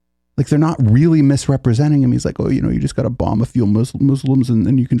 Like, they're not really misrepresenting him. He's like, oh, you just got to bomb a few Muslims and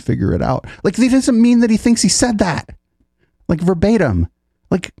then you can figure it out. Like, it doesn't mean that he thinks he said that. Like, verbatim.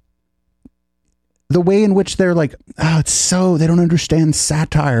 Like, the way in which they're like, it's so, they don't understand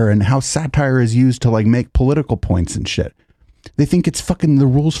satire and how satire is used to, like, make political points and shit. They think it's fucking the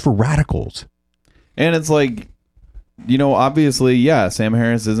rules for radicals. And it's like, obviously, yeah, Sam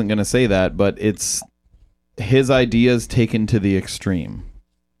Harris isn't going to say that, but it's his ideas taken to the extreme.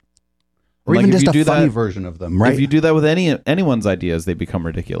 Or like, even just a funny version of them, right? If you do that with anyone's ideas, they become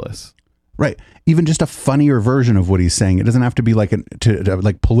ridiculous. Right. Even just a funnier version of what he's saying. It doesn't have to be like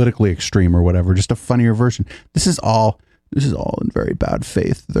like politically extreme or whatever. Just a funnier version. This is all this is all in very bad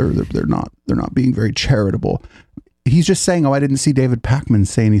faith. They're not being very charitable. He's just saying, oh, I didn't see David Pakman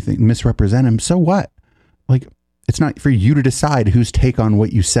say anything, misrepresent him. So what? Like, it's not for you to decide whose take on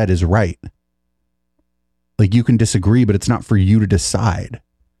what you said is right. Like, you can disagree, but it's not for you to decide.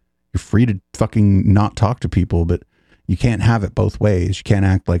 You're free to fucking not talk to people, but you can't have it both ways. You can't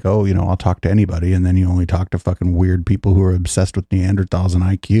act like, oh, I'll talk to anybody, and then you only talk to fucking weird people who are obsessed with Neanderthals and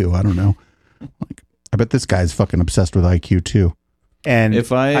IQ. I don't know. Like, I bet this guy's fucking obsessed with IQ too. And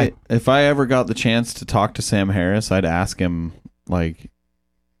if I ever got the chance to talk to Sam Harris, I'd ask him, like,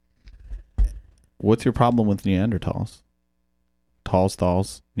 what's your problem with Neanderthals?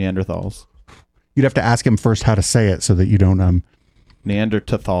 Neanderthals. You'd have to ask him first how to say it so that you don't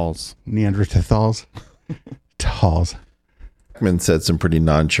Neanderthals. Tals. Pakman said some pretty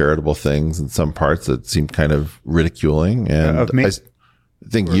non-charitable things in some parts that seemed kind of ridiculing, and of me? I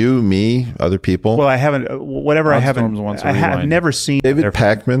think you, me, other people. Well, I haven't. Whatever. I haven't. I have never seen David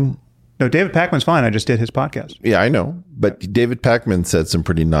Pakman. No, David Pakman's fine. I just did his podcast. Yeah, I know. But David Pakman said some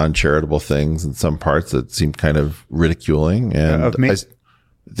pretty non-charitable things in some parts that seemed kind of ridiculing, and of me? I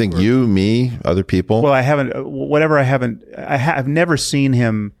think you, me, other people. Well, I haven't. Whatever. I haven't. I've never seen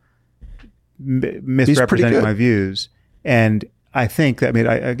him misrepresenting my views, and I think that,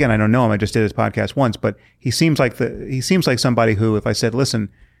 I don't know him. I just did his podcast once, but he seems like somebody who, if I said, "Listen,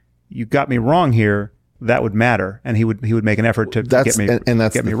 you got me wrong here," that would matter, and he would make an effort to get me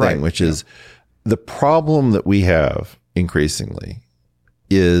right. Thing, which is the problem that we have increasingly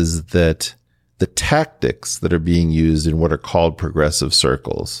is that the tactics that are being used in what are called progressive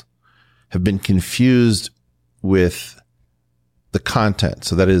circles have been confused with the content.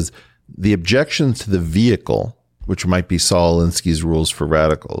 So that is, the objections to the vehicle, which might be Saul Alinsky's rules for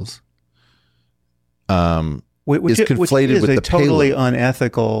radicals, is conflated with the totally payload.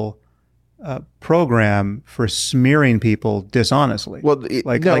 Unethical program for smearing people dishonestly. Well, it's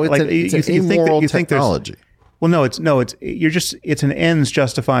an immoral technology. It's an ends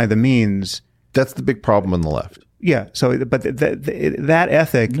justify the means. That's the big problem on the left. Yeah. So, but that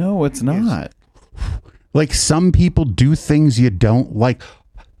ethic. No, it's not. Like, some people do things you don't like.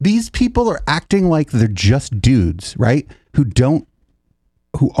 These people are acting like they're just dudes, right?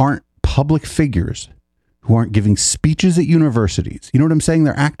 Who aren't public figures, who aren't giving speeches at universities. You know what I'm saying?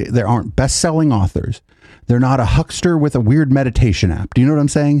 They aren't best-selling authors. They're not a huckster with a weird meditation app. Do you know what I'm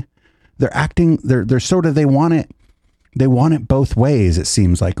saying? They're acting, they're sort of, they want it both ways, it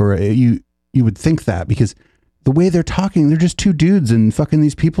seems like, or you would think that, because the way they're talking, they're just two dudes, and fucking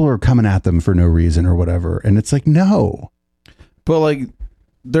these people are coming at them for no reason or whatever. And it's like, no. But, like,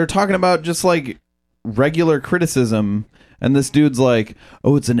 they're talking about just, like, regular criticism, and this dude's like,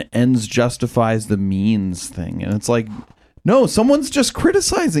 oh, it's an ends justifies the means thing. And it's like, no, someone's just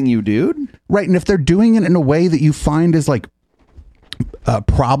criticizing you, dude. Right. And if they're doing it in a way that you find is like a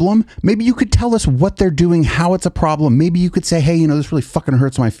problem, maybe you could tell us what they're doing, how it's a problem. Maybe you could say, hey, this really fucking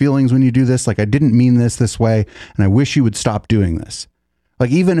hurts my feelings when you do this. Like, I didn't mean this way, and I wish you would stop doing this. Like,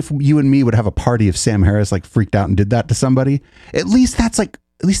 even if you and me would have a party if Sam Harris like freaked out and did that to somebody, at least that's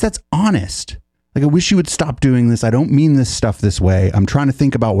honest. Like, I wish you would stop doing this. I don't mean this stuff this way. I'm trying to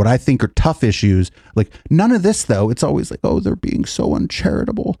think about what I think are tough issues. Like, none of this, though. It's always like, oh, they're being so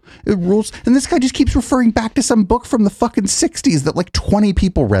uncharitable. It rules. And this guy just keeps referring back to some book from the fucking 60s that like 20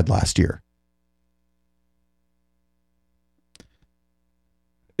 people read last year.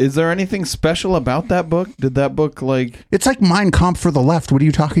 Is there anything special about that book? Did that book, like... It's like Mein Kampf for the left. What are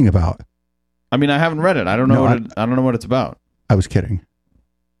you talking about? I mean, I haven't read it. I don't know I don't know what it's about. I was kidding.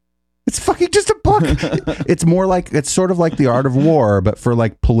 It's fucking just a book. It's sort of like The Art of War, but for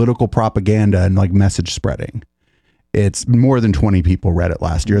like political propaganda and like message spreading. It's more than 20 people read it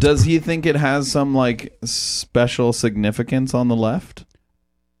last year. Does he think it has some like special significance on the left?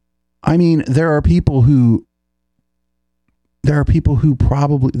 I mean, there are people who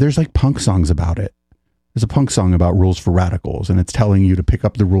probably, there's like punk songs about it. There's a punk song about rules for radicals, and it's telling you to pick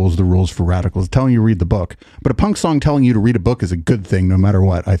up the rules for radicals. It's telling you to read the book. But a punk song telling you to read a book is a good thing, no matter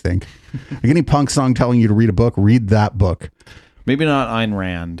what, I think. Like, any punk song telling you to read a book, read that book. Maybe not Ayn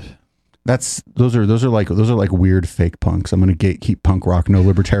Rand. Those are like weird fake punks. I'm gonna keep punk rock, no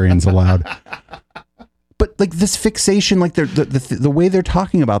libertarians allowed. But like this fixation, like the way they're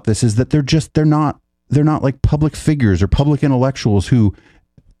talking about this is that they're not like public figures or public intellectuals who.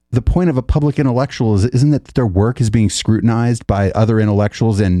 The point of a public intellectual isn't that their work is being scrutinized by other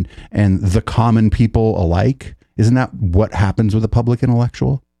intellectuals and the common people alike? Isn't that what happens with a public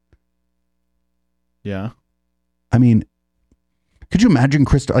intellectual? Yeah. I mean, Could you imagine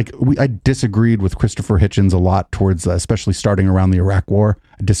I disagreed with Christopher Hitchens a lot towards, especially starting around the Iraq War.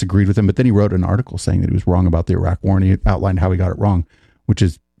 I disagreed with him, but then he wrote an article saying that he was wrong about the Iraq War, and he outlined how he got it wrong, which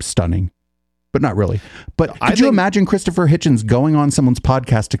is stunning, but not really. But could you imagine Christopher Hitchens going on someone's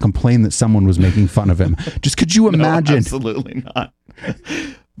podcast to complain that someone was making fun of him? Just could you imagine? No, absolutely not.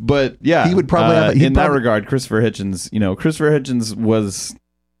 But yeah, he would probably that regard, Christopher Hitchens, Christopher Hitchens was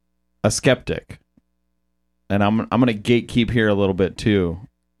a skeptic. And I'm going to gatekeep here a little bit too.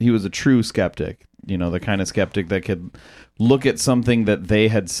 He was a true skeptic, the kind of skeptic that could look at something that they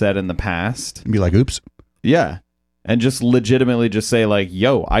had said in the past and be like, oops. Yeah. And just legitimately just say like,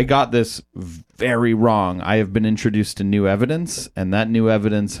 yo, I got this very wrong. I have been introduced to new evidence, and that new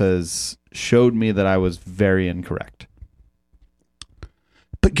evidence has showed me that I was very incorrect.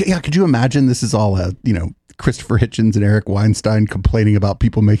 But yeah, could you imagine this is all Christopher Hitchens and Eric Weinstein complaining about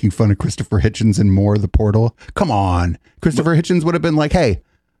people making fun of Christopher Hitchens and more the portal? Come on. Christopher Hitchens would have been like, hey,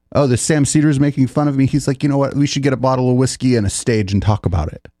 this Sam Cedar's making fun of me. He's like, you know what? We should get a bottle of whiskey and a stage and talk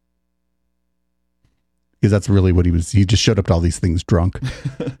about it. Because that's really what he was. He just showed up to all these things drunk.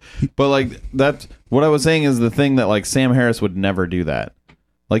 But like, that's what I was saying is the thing that like Sam Harris would never do that.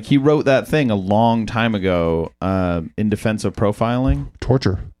 Like he wrote that thing a long time ago in defense of profiling.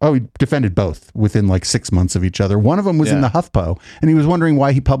 Torture. Oh, he defended both within like 6 months of each other. One of them was in the HuffPo, and he was wondering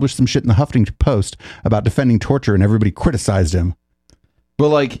why he published some shit in the Huffington Post about defending torture, and everybody criticized him. But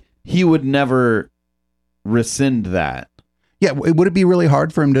like, he would never rescind that. Yeah, would it be really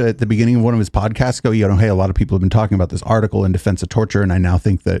hard for him to, at the beginning of one of his podcasts, go, hey, a lot of people have been talking about this article in defense of torture, and I now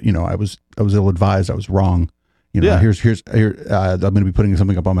think that, I was ill-advised, I was wrong. Here, I'm going to be putting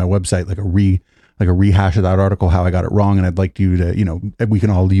something up on my website, like a rehash of that article, how I got it wrong. And I'd like you to, we can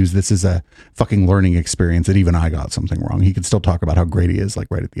all use this as a fucking learning experience that even I got something wrong. He could still talk about how great he is, like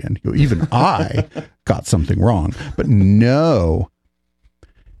right at the end. Even I got something wrong, but no.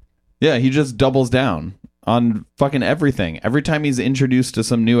 Yeah. He just doubles down on fucking everything. Every time he's introduced to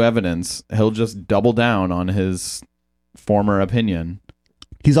some new evidence, he'll just double down on his former opinion.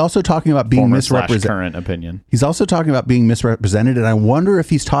 He's also talking about being misrepresented. Current opinion. He's also talking about being misrepresented, and I wonder if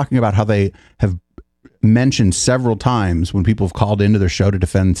he's talking about how they have mentioned several times when people have called into their show to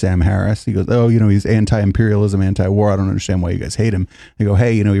defend Sam Harris. He goes, he's anti-imperialism, anti-war. I don't understand why you guys hate him. They go,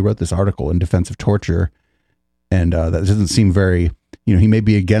 hey, he wrote this article in defense of torture, and that doesn't seem very, he may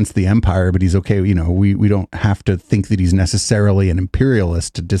be against the empire, but he's okay. We don't have to think that he's necessarily an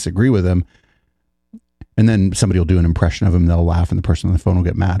imperialist to disagree with him. And then somebody will do an impression of him, they'll laugh, and the person on the phone will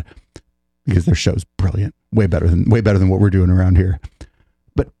get mad because their show's brilliant, way better than what we're doing around here.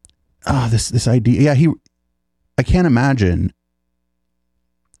 But this idea, I can't imagine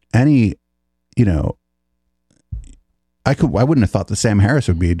any, I wouldn't have thought that Sam Harris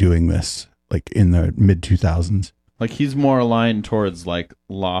would be doing this like in the mid 2000s. Like he's more aligned towards like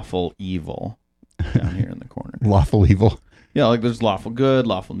lawful evil down here in the corner. Lawful evil. Yeah, like there's lawful good,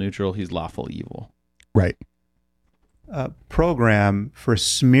 lawful neutral. He's lawful evil. Right. Program for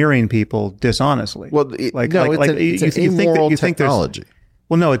smearing people dishonestly. Well, it's an immoral technology.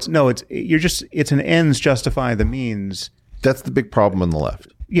 Well, no, it's an ends justify the means. That's the big problem on the left.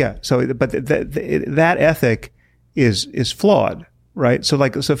 Yeah. So, but that ethic is flawed, right?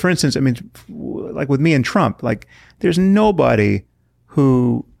 So for instance, I mean, like with me and Trump, like there's nobody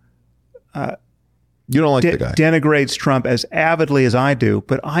who you don't like the guy. Denigrates Trump as avidly as I do,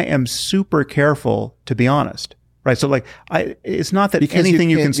 but I am super careful to be honest, right? So like, it's not that anything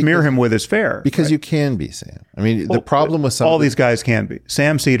you can smear him with is fair. Because right? You can be, Sam. I mean, the problem with all these guys can be.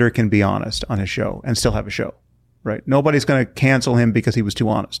 Sam Cedar can be honest on his show and still have a show, right? Nobody's going to cancel him because he was too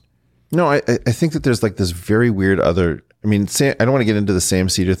honest. No, I think that there's like this very weird other. I mean, Sam, I don't want to get into the Sam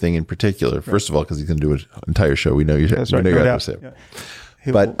Cedar thing in particular. Right. First of all, because he's going to do an entire show. We know you. That's right. No doubt. Yeah.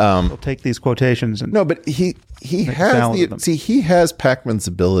 He'll take these quotations and but he has he has Pac-Man's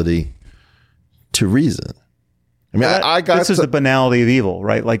ability to reason. I mean, this is the banality of evil,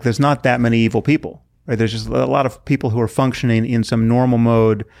 right? Like, there's not that many evil people, right? There's just a lot of people who are functioning in some normal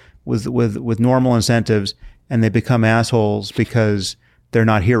mode with normal incentives, and they become assholes because they're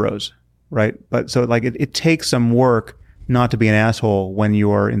not heroes, right? But so like it takes some work not to be an asshole when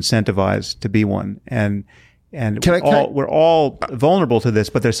you're incentivized to be one, and we're all vulnerable to this,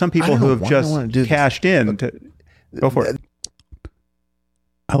 but there's some people who have just cashed in. Go for it.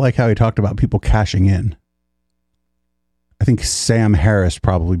 I like how he talked about people cashing in. I think Sam Harris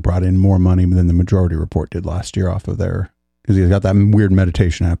probably brought in more money than the Majority Report did last year off of there, because he's got that weird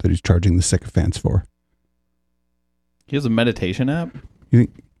meditation app that he's charging the sycophants for. He has a meditation app? You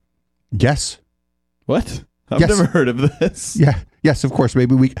think? Yes. What? I've Yes. never heard of this. Yeah. Yes, of course.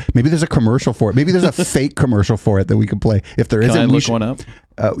 Maybe there's a commercial for it. Maybe there's a fake commercial for it that we can play. If there Can I isn't, look one up?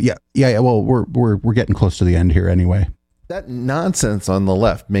 Yeah. Well, we're getting close to the end here anyway. That nonsense on the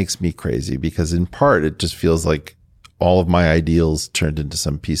left makes me crazy because in part it just feels like all of my ideals turned into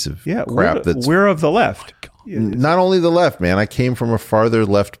some piece of crap we're of the left. Not only the left, man. I came from a farther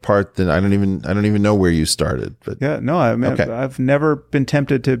left part than I don't even know where you started. But I've never been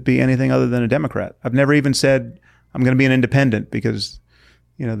tempted to be anything other than a Democrat. I've never even said I'm going to be an independent because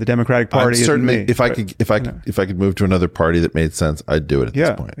the Democratic Party certainly, isn't me. if I could move to another party that made sense, I'd do it at this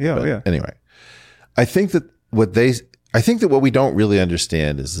point. But anyway, I think that what we don't really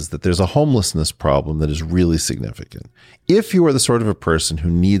understand is that there's a homelessness problem that is really significant. If you are the sort of a person who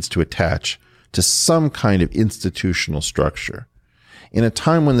needs to attach to some kind of institutional structure in a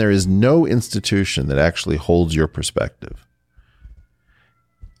time when there is no institution that actually holds your perspective,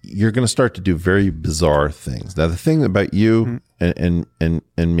 you're going to start to do very bizarre things. Now, the thing about you and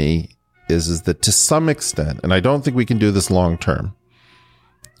me is that to some extent, and I don't think we can do this long term,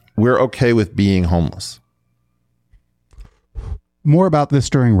 we're okay with being homeless. More about this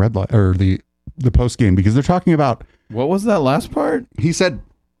during Red Light or the post game, because they're talking about, What was that last part? he said,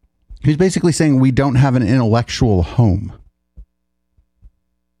 he's basically saying we don't have an intellectual home.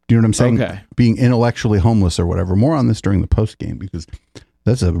 Do you know what I'm saying? Okay. Being intellectually homeless or whatever. More on this during the post game, because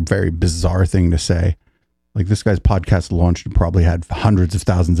that's a very bizarre thing to say. Like, this guy's podcast launched and probably had hundreds of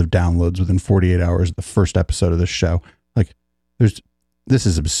thousands of downloads within 48 hours of the first episode of this show. Like, this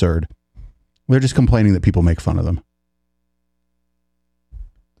is absurd. They're just complaining that people make fun of them.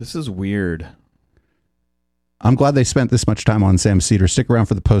 This is weird. I'm glad they spent this much time on Sam Cedar. Stick around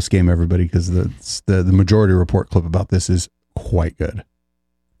for the post game, everybody, because the Majority Report clip about this is quite good.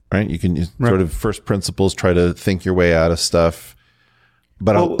 Right? You can sort of first principles, try to think your way out of stuff.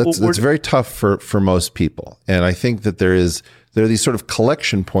 But it's very tough for most people. And I think that there are these sort of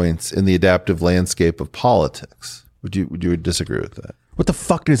collection points in the adaptive landscape of politics. Would you disagree with that? What the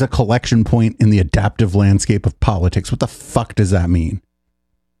fuck is a collection point in the adaptive landscape of politics? What the fuck does that mean?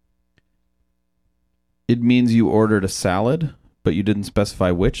 It means you ordered a salad, but you didn't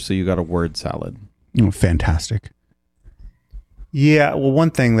specify which, so you got a word salad. Fantastic. Yeah, well,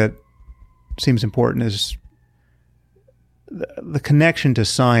 one thing that seems important is the connection to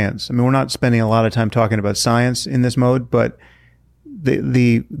science. I mean, we're not spending a lot of time talking about science in this mode, but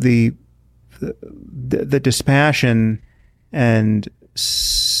the dispassion and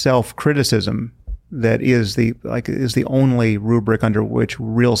self-criticism that is the only rubric under which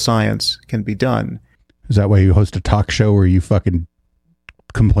real science can be done. Is that why you host a talk show where you fucking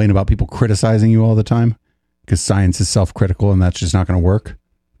complain about people criticizing you all the time? Because science is self-critical and that's just not going to work?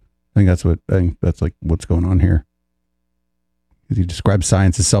 I think that's like what's going on here. He describes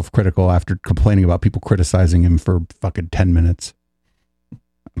science as self-critical after complaining about people criticizing him for fucking 10 minutes.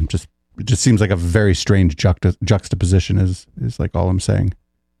 It just seems like a very strange juxtaposition is like all I'm saying.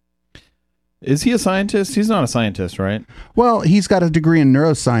 Is he a scientist? He's not a scientist, right? Well, he's got a degree in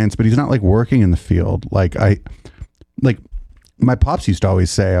neuroscience, but he's not like working in the field. Like my pops used to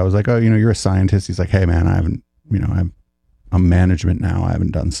always say, I was like, oh, you're a scientist. He's like, hey man, I haven't, I'm management now. I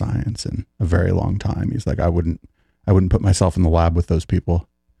haven't done science in a very long time. He's like, I wouldn't put myself in the lab with those people.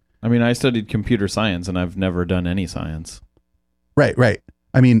 I mean, I studied computer science and I've never done any science. Right.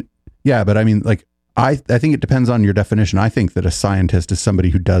 I mean, yeah, but I mean, like, I think it depends on your definition. I think that a scientist is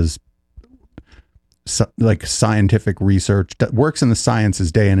somebody who does like scientific research, that works in the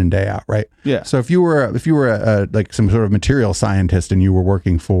sciences day in and day out, right? Yeah. So if you were like some sort of material scientist and you were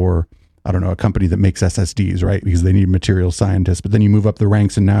working for, I don't know, a company that makes SSDs, right? Because they need material scientists, but then you move up the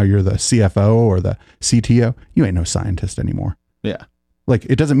ranks and now you're the CFO or the CTO, you ain't no scientist anymore. Yeah. Like,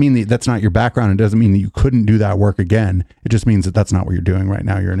 it doesn't mean that that's not your background. It doesn't mean that you couldn't do that work again. It just means that that's not what you're doing right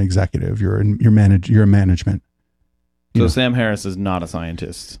now. You're an executive. You're in management. So Sam Harris is not a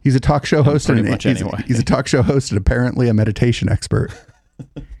scientist. He's a talk show host. He's a talk show host and apparently a meditation expert.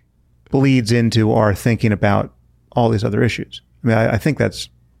 Bleeds into our thinking about all these other issues. I mean, I think that's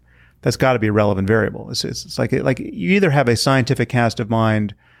got to be a relevant variable. It's like you either have a scientific cast of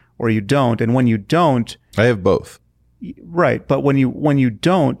mind or you don't. And when you don't, I have both. Right, but when you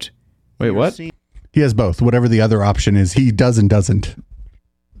don't, wait, what? He has both. Whatever the other option is, he does and doesn't.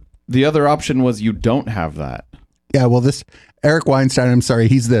 The other option was you don't have that. Yeah, well, this Eric Weinstein, I'm sorry,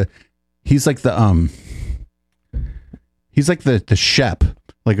 he's like the Shep,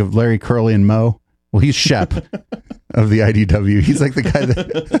 like of Larry, Curly, and Moe. Well, he's Shep of the IDW. He's like the guy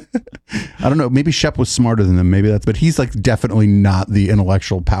that I don't know. Maybe Shep was smarter than them. Maybe but he's like definitely not the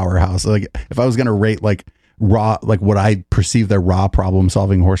intellectual powerhouse. Like, if I was gonna rate like raw, like what I perceive their raw problem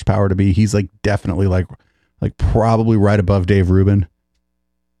solving horsepower to be, he's like definitely like like probably right above Dave Rubin.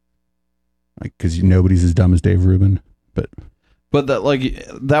 Like, because nobody's as dumb as Dave Rubin, but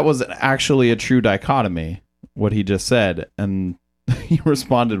that was actually a true dichotomy, what he just said, and he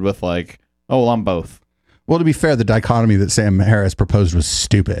responded with like, "Oh, well, I'm both." Well, to be fair, the dichotomy that Sam Harris proposed was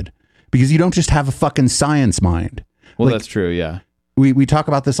stupid because you don't just have a fucking science mind. Well, like, that's true. Yeah, we talk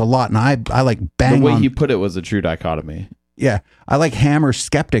about this a lot, and I like bang the way on, he put it was a true dichotomy. Yeah, I like hammer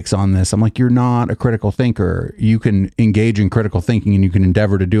skeptics on this. I'm like, you're not a critical thinker. You can engage in critical thinking and you can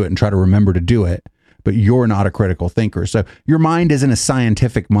endeavor to do it and try to remember to do it, but you're not a critical thinker. So your mind isn't a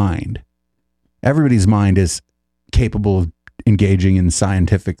scientific mind. Everybody's mind is capable of engaging in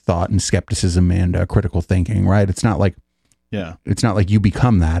scientific thought and skepticism and critical thinking, right? It's not like you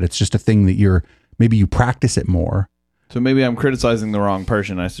become that. It's just a thing that maybe you practice it more. So maybe I'm criticizing the wrong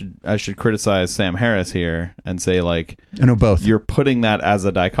person. I should criticize Sam Harris here and say, like, I know both. You're putting that as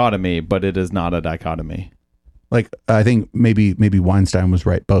a dichotomy, but it is not a dichotomy. Like, I think maybe Weinstein was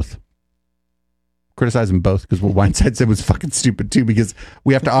right. Both. Criticize them both, because what Weinstein said was fucking stupid too, because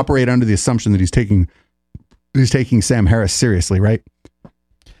we have to operate under the assumption that he's taking Sam Harris seriously, right?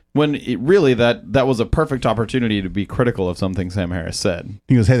 When really that was a perfect opportunity to be critical of something Sam Harris said.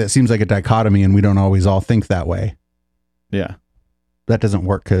 He goes, hey, that seems like a dichotomy and we don't always all think that way. Yeah. That doesn't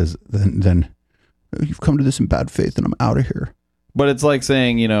work, because then you've come to this in bad faith and I'm out of here. But it's like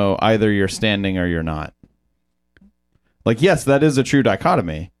saying, either you're standing or you're not. Like, yes, that is a true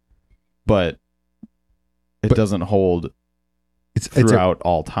dichotomy, but it doesn't hold throughout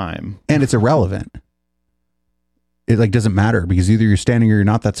all time. And it's irrelevant. It like doesn't matter, because either you're standing or you're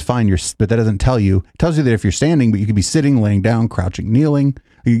not. That's fine. But that doesn't tell you. It tells you that if you're standing, but you could be sitting, laying down, crouching, kneeling.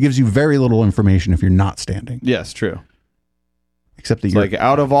 It gives you very little information if you're not standing. Yes, true. Except that it's like,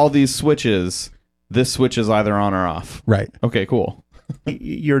 out of all these switches, this switch is either on or off. Right. Okay, cool.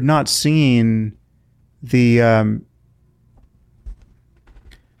 You're not seeing the.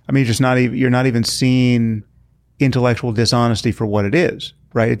 You're not even seeing intellectual dishonesty for what it is,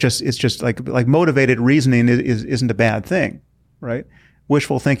 right? It's just like motivated reasoning isn't a bad thing, right?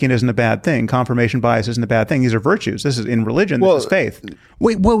 Wishful thinking isn't a bad thing. Confirmation bias isn't a bad thing. These are virtues. This is in religion. This is faith.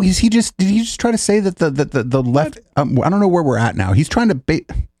 Wait, whoa! Did he just try to say that the left? I don't know where we're at now. He's trying to.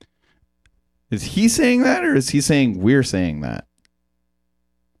 Is he saying that, or is he saying we're saying that?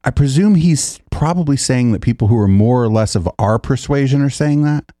 I presume he's probably saying that people who are more or less of our persuasion are saying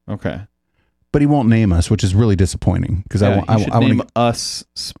that. Okay. But he won't name us, which is really disappointing, because I should name us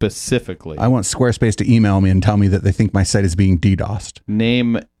specifically. I want Squarespace to email me and tell me that they think my site is being DDoSed.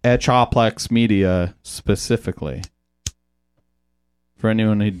 Name Etchoplex Media specifically. For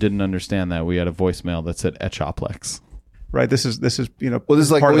anyone who didn't understand that, we had a voicemail that said Etchoplex. Right. This is well, this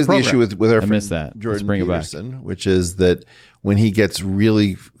is like always the issue with our friend Jordan bring Peterson, which is that when he gets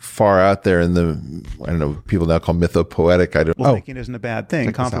really far out there in the, I don't know, people now call mythopoetic. Thinking isn't a bad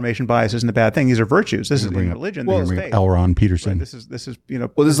thing. Confirmation bias isn't a bad thing. These are virtues. This is in religion. This is faith. L. Ron Peterson. Right, this is this is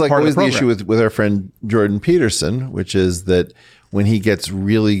like always the issue with our friend Jordan Peterson, which is that when he gets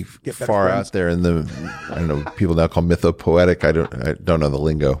really far out there in the, I don't know, people now call mythopoetic. I don't know the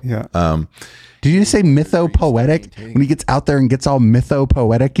lingo. Yeah. Did you just say mythopoetic? When he gets out there and gets all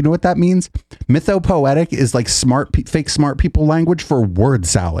mythopoetic, you know what that means? Mythopoetic is like fake smart people language for word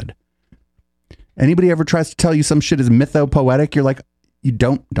salad. Anybody ever tries to tell you some shit is mythopoetic, you're like, you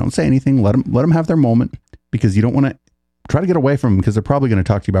don't say anything. Let them have their moment, because you don't want to try to get away from them, because they're probably going to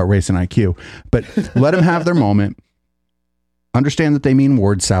talk to you about race and IQ. But let them have their moment. Understand that they mean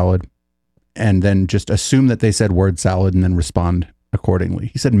word salad, and then just assume that they said word salad and then respond accordingly.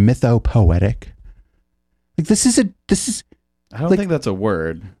 He said mythopoetic. Like this is I don't think that's a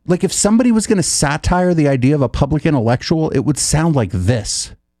word. Like if somebody was going to satire the idea of a public intellectual, it would sound like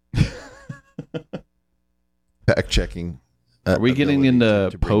this. Fact checking. Are we getting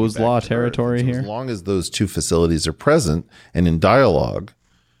into Poe's law territory here? As long as those two facilities are present and in dialogue,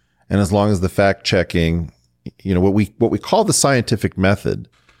 and as long as the fact checking, what we call the scientific method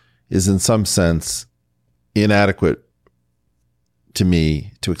is in some sense inadequate to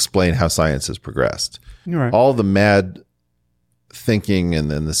me to explain how science has progressed. Right. All the mad thinking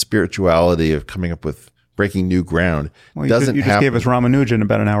and then the spirituality of coming up with breaking new ground doesn't you just happen. gave us Ramanujan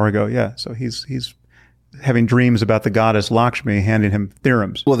about an hour ago. Yeah. So he's having dreams about the goddess Lakshmi handing him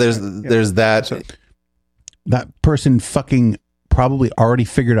theorems. Well, there's that. So, that person fucking probably already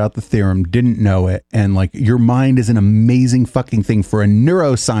figured out the theorem, didn't know it, and like your mind is an amazing fucking thing for a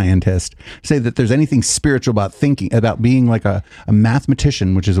neuroscientist. Say that there's anything spiritual about thinking, about being like a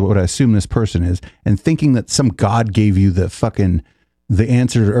mathematician, which is what I assume this person is, and thinking that some god gave you the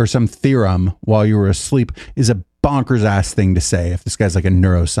answer or some theorem while you were asleep is a bonkers ass thing to say if this guy's like a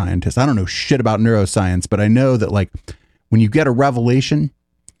neuroscientist. I don't know shit about neuroscience, but I know that like when you get a revelation,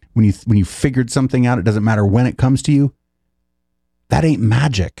 when you figured something out, it doesn't matter when it comes to you. That ain't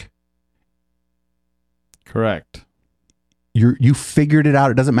magic. Correct. You figured it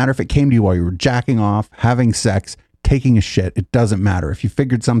out. It doesn't matter if it came to you while you were jacking off, having sex, taking a shit. It doesn't matter. If you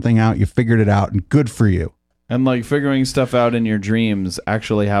figured something out, you figured it out, and good for you. And like figuring stuff out in your dreams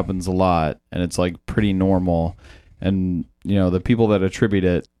actually happens a lot, and it's like pretty normal. And you know, the people that attribute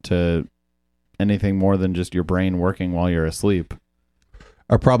it to anything more than just your brain working while you're asleep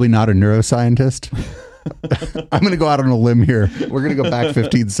are probably not a neuroscientist. I'm going to go out on a limb here. We're going to go back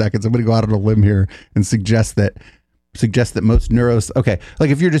 15 seconds. I'm going to go out on a limb here and suggest that most okay, like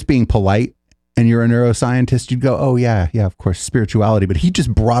if you're just being polite and you're a neuroscientist, you'd go, oh yeah, of course, spirituality. But he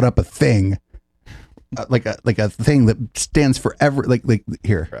just brought up a thing, like a thing that stands for like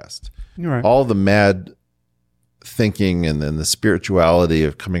here. You're right. All the mad thinking and then the spirituality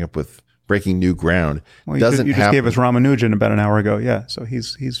of coming up with breaking new ground doesn't you just happen. gave us Ramanujan about an hour ago. Yeah, so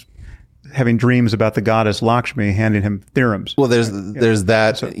he's having dreams about the goddess Lakshmi handing him theorems. Well, there's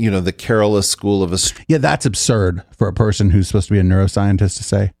that, the Carolist school of Yeah, that's absurd for a person who's supposed to be a neuroscientist to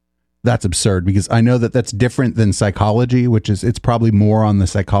say. That's absurd because I know that that's different than psychology, which is it's probably more on the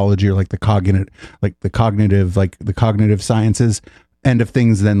psychology or like the cognitive sciences end of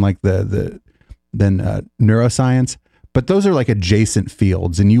things than like the neuroscience. But those are like adjacent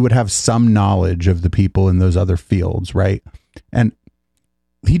fields, and you would have some knowledge of the people in those other fields, right? And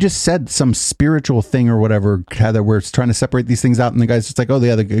he just said some spiritual thing or whatever, Heather, where it's trying to separate these things out, and the guy's just like, oh,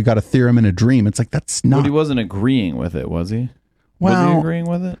 yeah, they got a theorem in a dream. It's like, that's not... But he wasn't agreeing with it, was he? Well, was he agreeing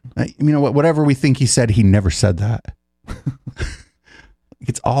with it? You know what? Whatever we think he said, he never said that.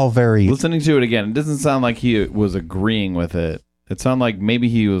 It's all very... Listening to it again, it doesn't sound like he was agreeing with it. It sounded like maybe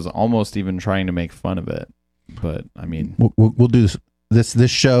he was almost even trying to make fun of it. But, I mean... We'll do this. This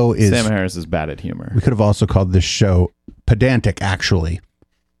show is... Sam Harris is bad at humor. We could have also called this show pedantic, actually.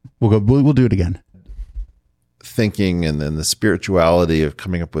 We'll do it again. Thinking and then the spirituality of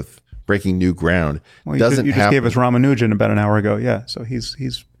coming up with breaking new ground doesn't you just happen. gave us Ramanujan about an hour ago. Yeah, so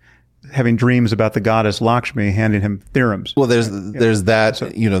he's having dreams about the goddess Lakshmi handing him theorems. Well, there's that,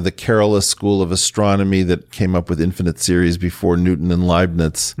 the Carolist school of astronomy that came up with infinite series before Newton and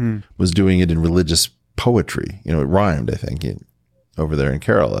Leibniz was doing it in religious poetry. It rhymed, I think, over there in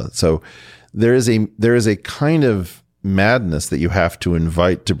Kerala. So there is a kind of madness that you have to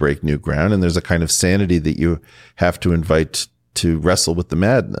invite to break new ground, and there's a kind of sanity that you have to invite to wrestle with the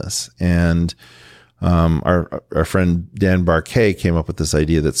madness. And our friend Dan Barkay came up with this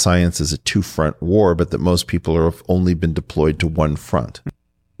idea that science is a two-front war, but that most people have only been deployed to one front.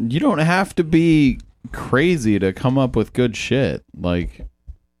 You don't have to be crazy to come up with good shit. Like,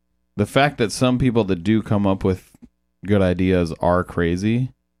 the fact that some people that do come up with good ideas are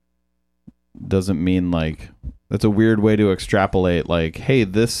crazy doesn't mean like... That's a weird way to extrapolate, like, hey,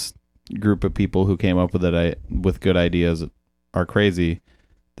 this group of people who came up with it with good ideas are crazy.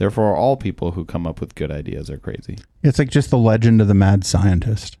 Therefore, all people who come up with good ideas are crazy. It's like just the legend of the mad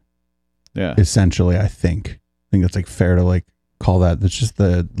scientist. Yeah. Essentially, I think that's like fair to like call that. That's just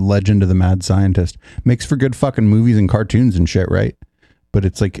the legend of the mad scientist. Makes for good fucking movies and cartoons and shit, right? But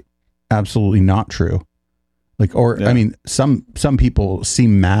it's like absolutely not true. Like, or, yeah. I mean, some people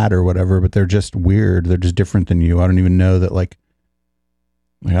seem mad or whatever, but they're just weird. They're just different than you. I don't even know that, like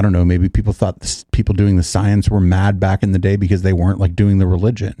I don't know, maybe people thought people doing the science were mad back in the day because they weren't like doing the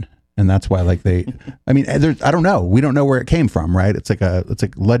religion. And that's why like I mean, I don't know. We don't know where it came from, right? It's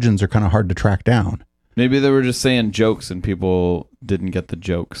like legends are kind of hard to track down. Maybe they were just saying jokes and people didn't get the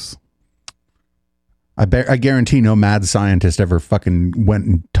jokes. I guarantee no mad scientist ever fucking went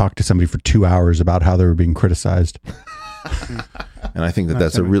and talked to somebody for 2 hours about how they were being criticized. And I think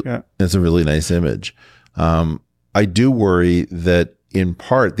that's a really nice image. I do worry that in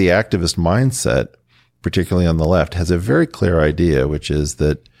part the activist mindset, particularly on the left, has a very clear idea, which is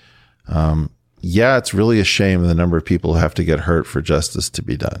that, it's really a shame the number of people who have to get hurt for justice to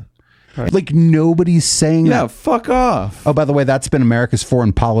be done. Right. Like nobody's saying that. Yeah, fuck off. Oh, by the way, that's been America's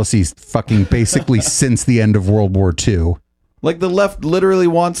foreign policy fucking basically since the end of World War II. Like the left literally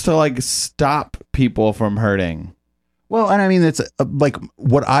wants to like stop people from hurting. Well, and I mean, it's like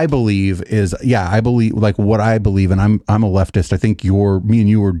what I believe is, I believe like what I believe, and I'm a leftist. I think me and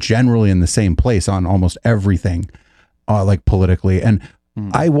you are generally in the same place on almost everything, like politically. And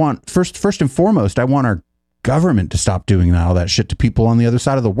I want first and foremost, I want our government to stop doing all that shit to people on the other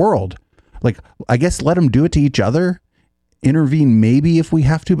side of the world. Like, I guess let them do it to each other intervene maybe if we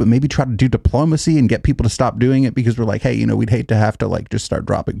have to, but maybe try to do diplomacy and get people to stop doing it, because we're like, hey, we'd hate to have to like just start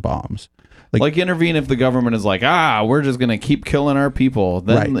dropping bombs. Like intervene if the government is like, we're just gonna keep killing our people,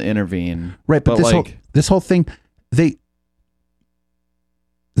 then intervene. Right, but this whole thing, they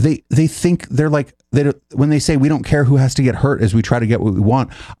think they're like, when they say we don't care who has to get hurt as we try to get what we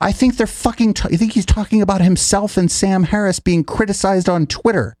want, I think they're fucking. I think he's talking about himself and Sam Harris being criticized on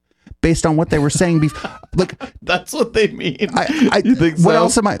Twitter based on what they were saying before. Like that's what they mean. You think so? What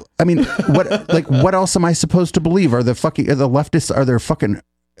else am I? I mean, what else am I supposed to believe? Are the leftists? Are there fucking?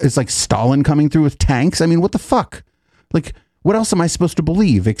 It's like Stalin coming through with tanks. I mean, what the fuck? Like, what else am I supposed to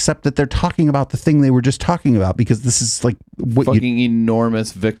believe except that they're talking about the thing they were just talking about? Because this is like what fucking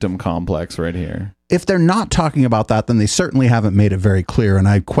enormous victim complex right here. If they're not talking about that, then they certainly haven't made it very clear. And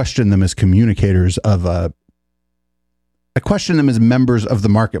I question them as communicators of I question them as members of the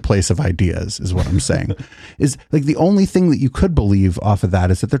marketplace of ideas, is what I'm saying. Is like the only thing that you could believe off of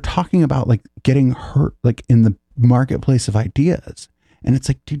that is that they're talking about like getting hurt, like in the marketplace of ideas. And it's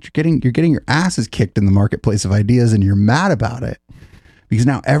like, dude, you're getting your asses kicked in the marketplace of ideas, and you're mad about it because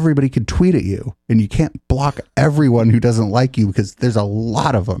now everybody could tweet at you, and you can't block everyone who doesn't like you because there's a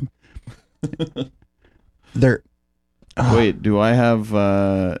lot of them. Wait, do I have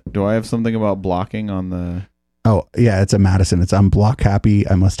something about blocking on the? Oh yeah, it's a Madison. It's I'm block happy.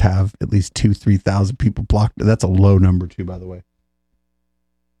 I must have at least 3,000 people blocked. That's a low number too, by the way.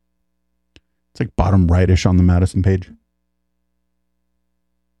 It's like bottom rightish on the Madison page.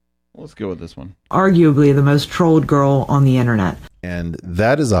 Let's go with this one. Arguably the most trolled girl on the internet. And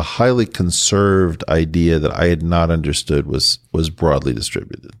that is a highly conserved idea that I had not understood was broadly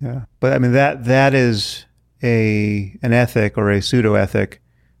distributed. Yeah. But I mean, that is an ethic or a pseudo ethic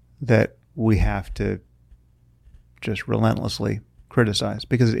that we have to just relentlessly criticize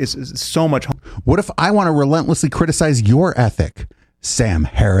because it's so much. What if I want to relentlessly criticize your ethic, Sam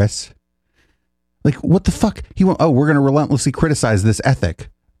Harris? Like, what the fuck? We're going to relentlessly criticize this ethic.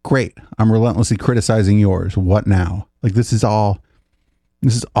 Great. I'm relentlessly criticizing yours. What now? Like, this is all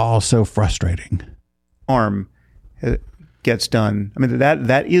so frustrating. Harm gets done. I mean,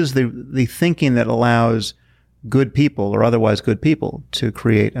 that is the thinking that allows good people or otherwise good people to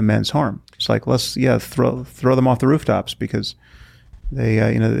create immense harm. It's like, let's throw them off the rooftops because they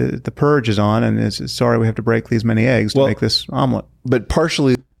the purge is on, and it's sorry we have to break these many eggs to make this omelet. But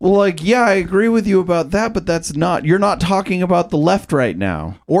partially. Well, like, yeah, I agree with you about that, but you're not talking about the left right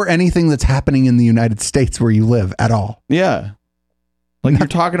now. Or anything that's happening in the United States where you live at all. Yeah. Like, you're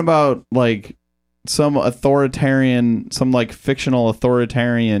talking about, like, some like, fictional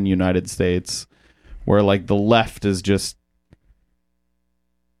authoritarian United States where, like, the left is just,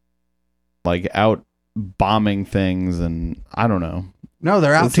 like, out bombing things, and I don't know. No,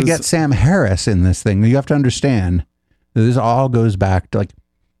 they're out to get Sam Harris in this thing. You have to understand that this all goes back to, like,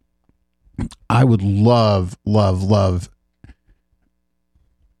 I would love to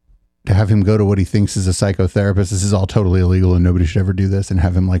have him go to what he thinks is a psychotherapist. This is all totally illegal and nobody should ever do this, and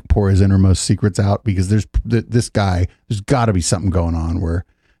have him like pour his innermost secrets out, because there's got to be something going on where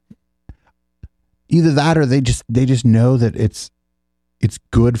either that or they just know that it's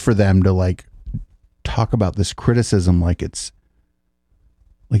good for them to like talk about this criticism like it's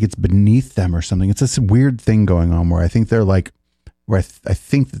beneath them or something. It's this weird thing going on where I think they're like, where I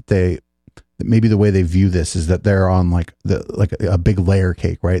think that maybe the way they view this is that they're on like a big layer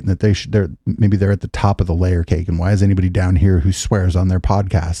cake, right? And that they're at the top of the layer cake. And why is anybody down here who swears on their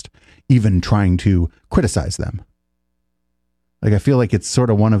podcast even trying to criticize them? Like, I feel like it's sort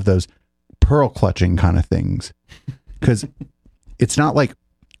of one of those pearl clutching kind of things, because it's not like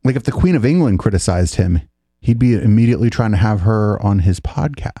if the Queen of England criticized him, he'd be immediately trying to have her on his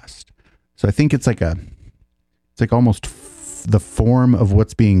podcast. So I think it's like almost the form of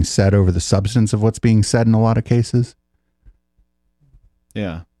what's being said over the substance of what's being said in a lot of cases.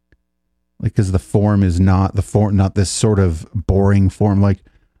 Yeah. Like, because the form is not this sort of boring form. Like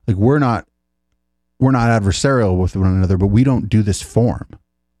we're not adversarial with one another, but we don't do this form.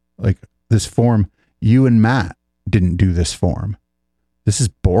 Like, this form, you and Matt didn't do this form. This is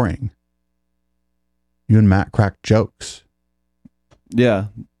boring. You and Matt crack jokes. Yeah.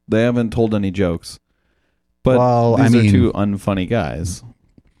 They haven't told any jokes. But these are two unfunny guys.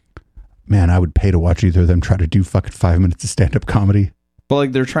 Man, I would pay to watch either of them try to do fucking 5 minutes of stand-up comedy. But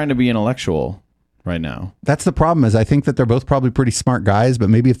like, they're trying to be intellectual right now. That's the problem, is I think that they're both probably pretty smart guys, but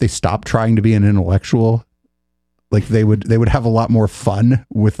maybe if they stopped trying to be an intellectual, like they would have a lot more fun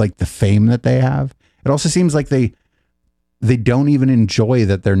with like the fame that they have. It also seems like they don't even enjoy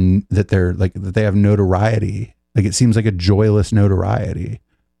that they have notoriety. Like, it seems like a joyless notoriety.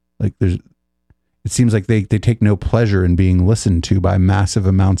 Like, It seems like they take no pleasure in being listened to by massive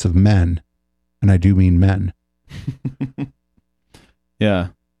amounts of men. And I do mean men. Yeah.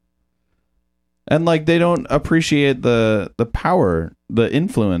 And like they don't appreciate the power, the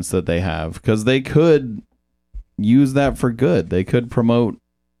influence that they have, because they could use that for good. They could promote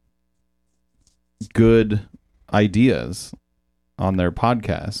good ideas on their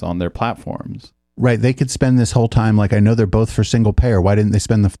podcasts, on their platforms. Right. They could spend this whole time, like, I know they're both for single payer. Why didn't they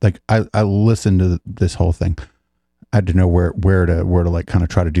spend I listened to this whole thing. I had to know where to like kind of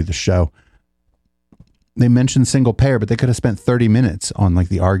try to do the show. They mentioned single payer, but they could have spent 30 minutes on like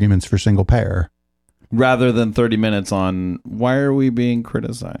the arguments for single payer. Rather than 30 minutes on why are we being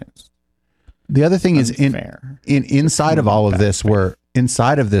criticized? The other thing is inside of all of this, where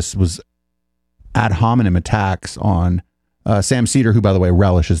inside of this was ad hominem attacks on Sam Cedar, who, by the way,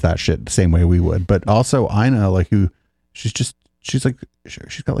 relishes that shit the same way we would, but also Ina, like, who she's got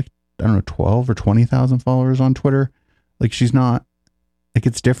like, I don't know, 12 or 20,000 followers on Twitter. Like, she's not, like,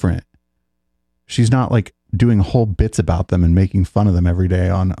 it's different. She's not like doing whole bits about them and making fun of them every day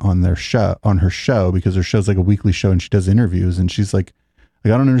on her show, because her show's like a weekly show and she does interviews, and she's like I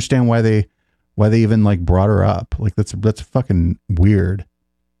don't understand why they even like brought her up. Like, that's fucking weird.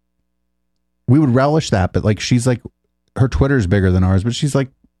 We would relish that, but like, she's like, her Twitter is bigger than ours, but she's like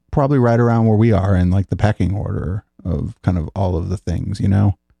probably right around where we are in like the pecking order of kind of all of the things, you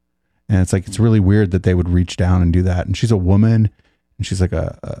know? And it's like, it's really weird that they would reach down and do that. And she's a woman, and she's like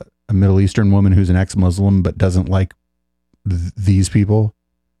a Middle Eastern woman who's an ex-Muslim, but doesn't like these people.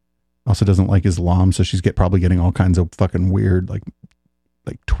 Also doesn't like Islam. So she's probably getting all kinds of fucking weird, like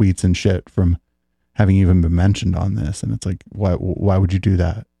tweets and shit from having even been mentioned on this. And it's like, why would you do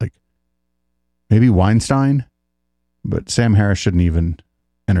that? Like, maybe Weinstein, but Sam Harris shouldn't even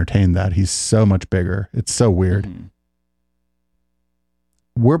entertain that. He's so much bigger. It's so weird. Mm-hmm.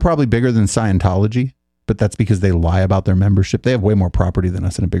 We're probably bigger than Scientology, but that's because they lie about their membership. They have way more property than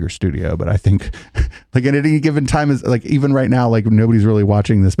us in a bigger studio. But I think like at any given time, is like, even right now, like nobody's really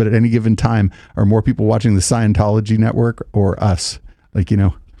watching this, but at any given time, are more people watching the Scientology network or us? Like, you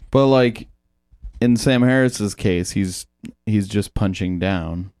know, but like in Sam Harris's case, he's just punching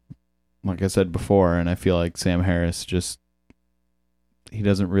down, like I said before. And I feel like Sam Harris he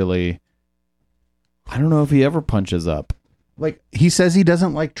doesn't really, I don't know if he ever punches up. Like, he says he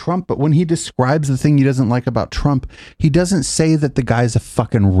doesn't like Trump, but when he describes the thing he doesn't like about Trump, he doesn't say that the guy's a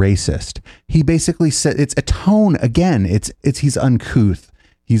fucking racist. He basically said, it's a tone. Again, it's he's uncouth.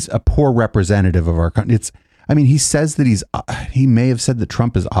 He's a poor representative of our country. He says that he may have said that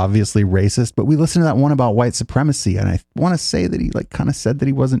Trump is obviously racist, but we listened to that one about white supremacy, and I want to say that he like kind of said that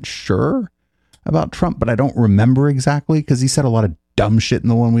he wasn't sure about Trump, but I don't remember exactly, because he said a lot of dumb shit in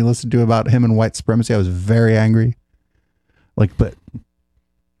the one we listened to about him and white supremacy. I was very angry. Like, but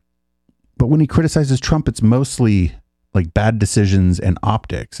when he criticizes Trump, it's mostly like bad decisions and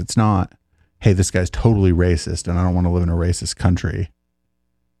optics. It's not, hey, this guy's totally racist and I don't want to live in a racist country.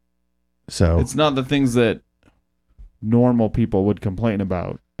 So it's not the things that normal people would complain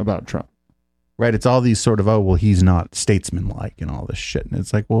about Trump. Right. It's all these sort of, oh, well, he's not statesman-like and all this shit. And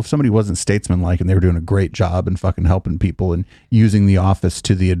it's like, well, if somebody wasn't statesman-like and they were doing a great job and fucking helping people and using the office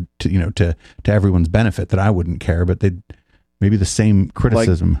to everyone's benefit, that I wouldn't care, but they'd maybe the same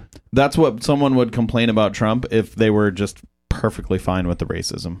criticism. Like, that's what someone would complain about Trump if they were just perfectly fine with the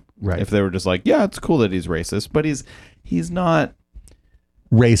racism. Right. If they were just like, yeah, it's cool that he's racist, but he's not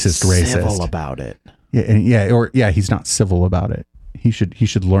racist about it. Yeah, he's not civil about it. He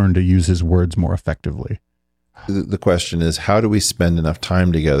should learn to use his words more effectively. The question is, how do we spend enough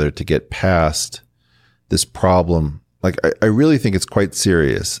time together to get past this problem? Like, I really think it's quite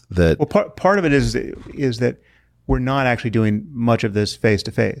serious that. Well, part of it is that we're not actually doing much of this face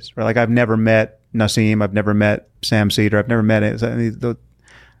to face, right? Like, I've never met Nassim, I've never met Sam Cedar, I've never met it.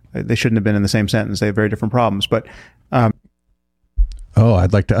 They shouldn't have been in the same sentence. They have very different problems. But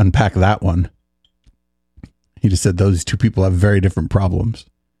I'd like to unpack that one. He just said those two people have very different problems,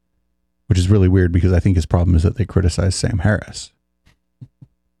 which is really weird because I think his problem is that they criticize Sam Harris.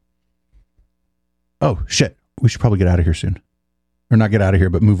 Oh, shit. We should probably get out of here soon. Or not get out of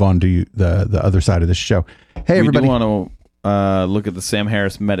here, but move on to the other side of this show. Hey, everybody. We do want to look at the Sam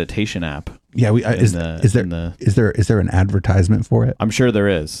Harris meditation app. Yeah, is there an advertisement for it? I'm sure there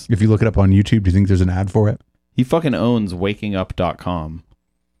is. If you look it up on YouTube, do you think there's an ad for it? He fucking owns wakingup.com.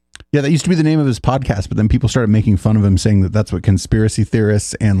 Yeah, that used to be the name of his podcast, but then people started making fun of him, saying that that's what conspiracy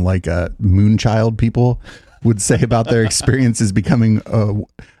theorists and like moonchild people would say about their experiences becoming,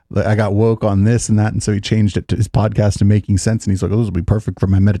 I got woke on this and that. And so he changed it to his podcast to Making Sense. And he's like, oh, this will be perfect for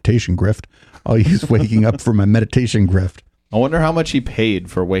my meditation grift. I'll use waking up for my meditation grift. I wonder how much he paid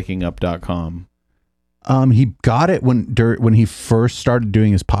for wakingup.com. He got it when he first started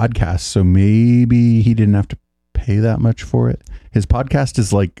doing his podcast, so maybe he didn't have to pay that much for it. His podcast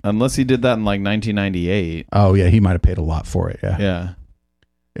is like, unless he did that in like 1998. Oh yeah, he might have paid a lot for it. Yeah.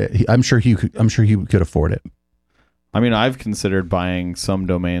 I'm sure he could afford it. I mean, I've considered buying some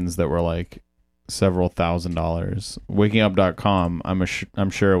domains that were like several $1,000s. Wakingup.com, I'm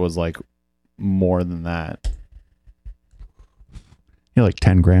sure it was like more than that. Yeah, like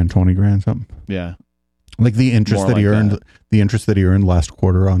 10 grand, 20 grand, something. Yeah. Like the interest that he earned, the interest that he earned last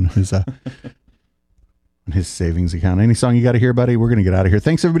quarter on his on his savings account. Any song you got to hear, buddy? We're gonna get out of here.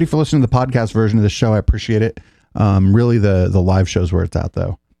 Thanks everybody for listening to the podcast version of the show. I appreciate it. Really, the live shows where it's at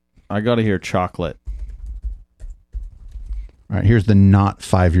though. I got to hear Chocolate. All right, here's the not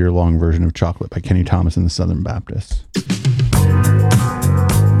 5-year-long version of Chocolate by Kenny Thomas and the Southern Baptists.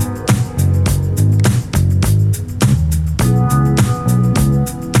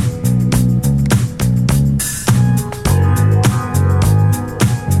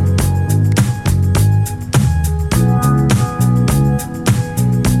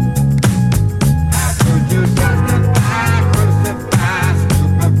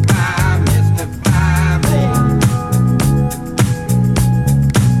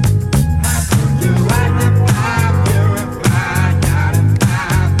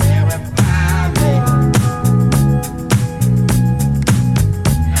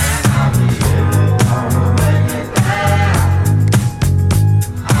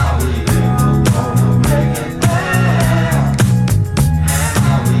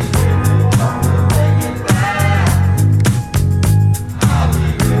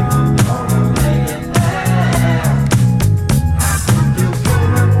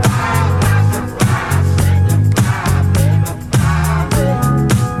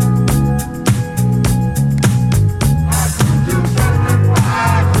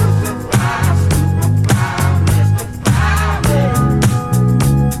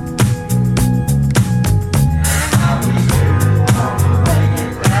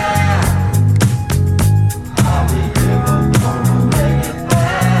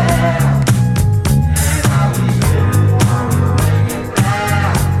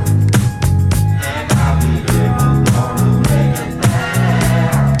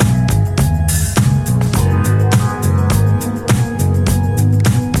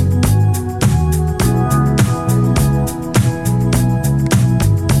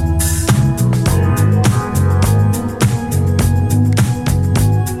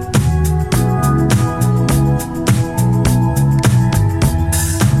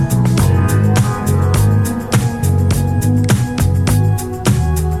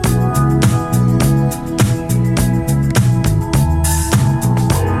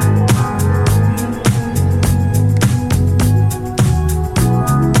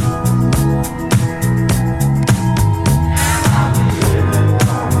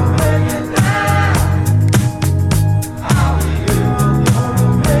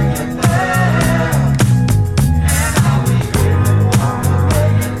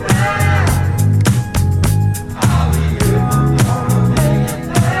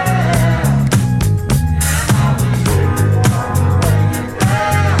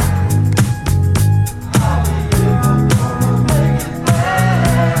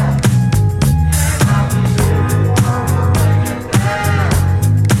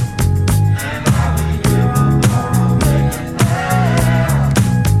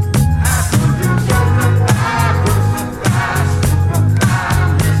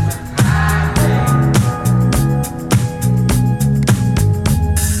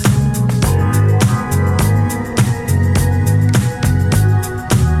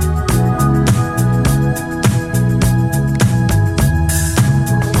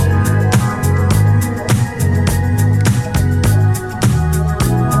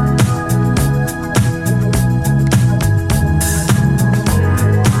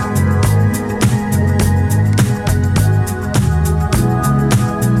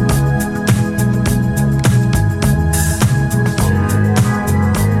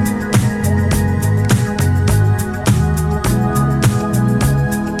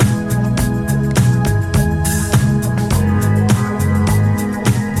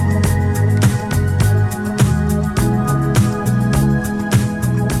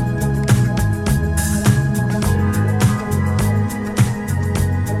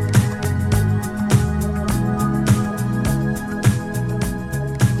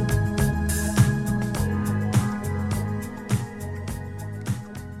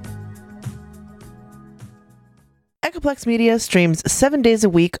 Echoplex Media streams 7 days a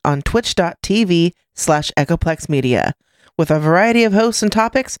week on twitch.tv/Echoplex Media. With a variety of hosts and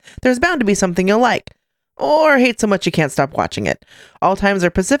topics, there's bound to be something you'll like. or hate so much you can't stop watching it. All times are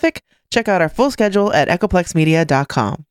Pacific. Check out our full schedule at echoplexmedia.com.